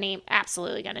Casey Anthony,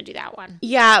 absolutely going to do that one.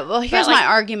 Yeah, well, here's my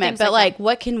argument. But, like,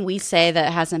 what can we say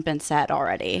that hasn't been said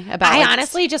already? About? I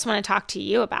honestly just want to talk to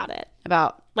you about it.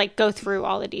 About... Like, go through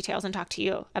all the details and talk to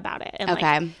you about it. And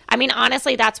okay. Like, I mean,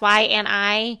 honestly, that's why. And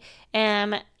I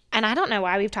am, and I don't know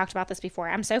why we've talked about this before.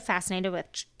 I'm so fascinated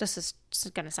with, this is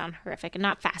going to sound horrific and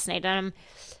not fascinated.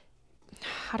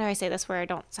 How do I say this where I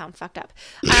don't sound fucked up?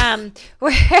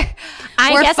 We're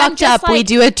fucked up. Like, we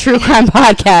do a true crime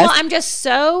podcast. Well, I'm just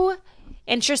so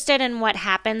interested in what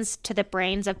happens to the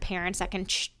brains of parents that can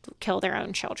kill their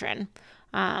own children.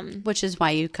 Which is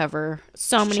why you cover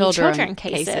so many children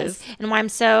cases, and why I'm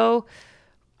so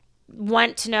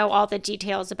want to know all the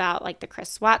details about, like, the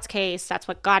Chris Watts case. That's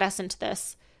what got us into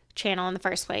this channel in the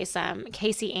first place.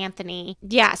 Casey Anthony.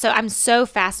 Yeah. So I'm so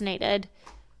fascinated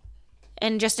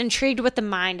and just intrigued with the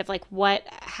mind of, like, what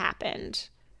happened,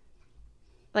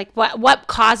 like what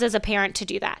causes a parent to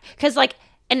do that. Cause, like,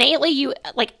 innately you,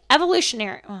 like,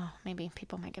 evolutionary, well, maybe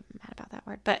people might get mad about that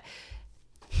word, but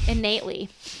innately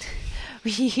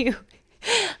you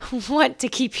want to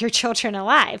keep your children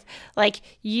alive. Like,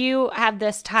 you have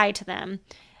this tie to them.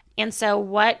 And so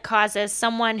what causes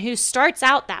someone who starts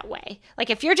out that way? Like,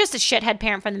 if you're just a shithead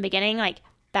parent from the beginning, like,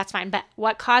 that's fine. But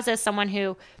what causes someone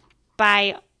who,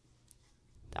 by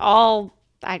all,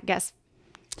 I guess,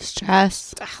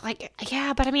 stress, like,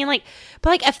 yeah, but I mean, like,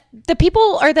 if the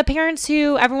people or the parents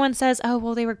who everyone says, oh,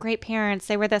 well, they were great parents,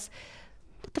 they were this,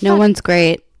 no one's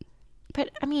great. But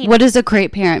I mean, what does a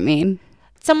great parent mean?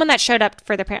 Someone that showed up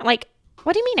for their parent. Like,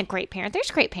 what do you mean a great parent?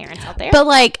 There's great parents out there. But,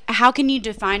 like, how can you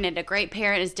define it? A great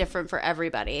parent is different for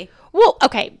everybody. Well,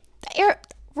 okay.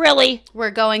 Really?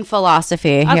 We're going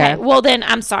philosophy here. Okay, well then,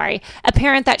 I'm sorry. A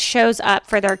parent that shows up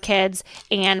for their kids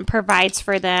and provides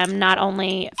for them not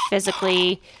only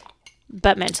physically,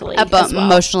 but mentally as well.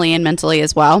 Emotionally and mentally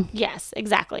as well. Yes,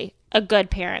 exactly. A good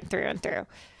parent through and through.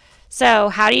 So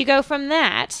how do you go from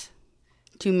that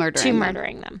to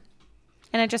murdering them?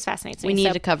 And it just fascinates me. We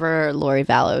need to cover Lori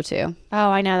Vallow, too. Oh,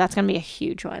 I know. That's going to be a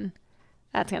huge one.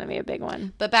 That's going to be a big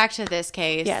one. But back to this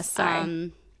case. Yes,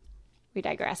 sorry. We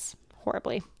digress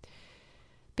horribly.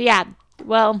 But yeah,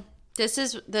 well, This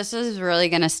is really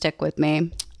gonna stick with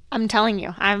me. I'm telling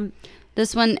you,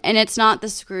 this one, and it's not the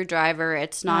screwdriver.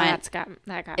 It's not.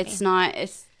 That got it's me. not.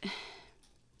 It's.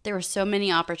 There were so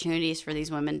many opportunities for these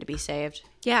women to be saved.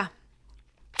 Yeah.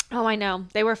 Oh, I know.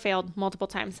 They were failed multiple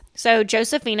times. So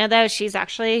Josephina, though, she's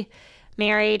actually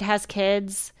married, has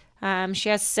kids. She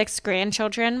has 6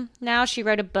 grandchildren now. She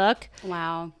wrote a book.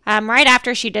 Wow. Right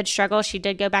after she did struggle, she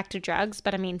did go back to drugs.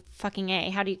 But I mean, fucking A,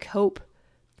 how do you cope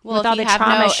with all the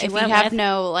trauma she went with? If you have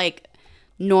no like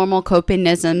normal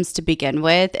copingisms to begin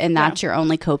with, and that's your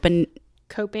only coping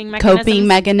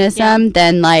mechanism,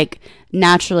 then like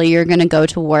naturally you're going to go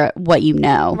to what you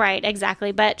know. Right,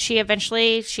 exactly. But she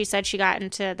said she got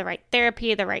into the right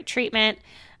therapy, the right treatment.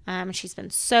 She's been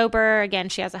sober. Again,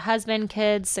 she has a husband,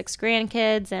 kids, 6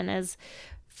 grandkids, and is,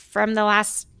 from the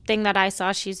last thing that I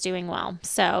saw, she's doing well.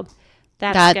 So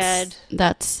that's good.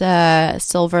 That's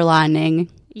silver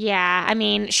lining. Yeah. I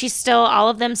mean, all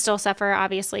of them still suffer,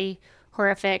 obviously,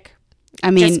 horrific,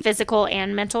 just physical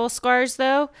and mental scars,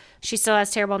 though. She still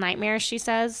has terrible nightmares, she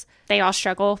says. They all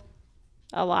struggle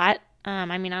a lot.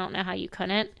 I mean, I don't know how you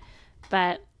couldn't,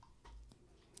 but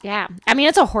yeah. I mean,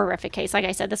 it's a horrific case. Like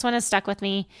I said, this one has stuck with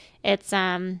me. It's,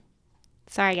 sorry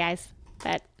guys,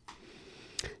 but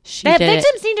the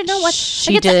victims need to know what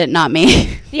she did it, not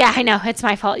me. Yeah, I know. It's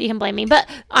my fault. You can blame me. But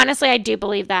honestly, I do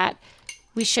believe that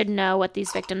we should know what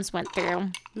these victims went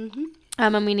through. Mm-hmm.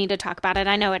 And we need to talk about it.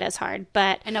 I know it is hard,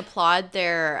 but... And applaud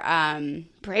their...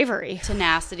 bravery.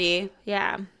 Tenacity.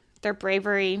 Yeah. Their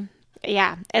bravery.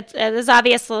 Yeah. It is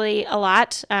obviously a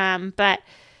lot. But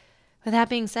with that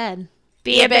being said,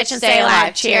 be a bitch and stay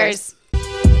alive. Cheers.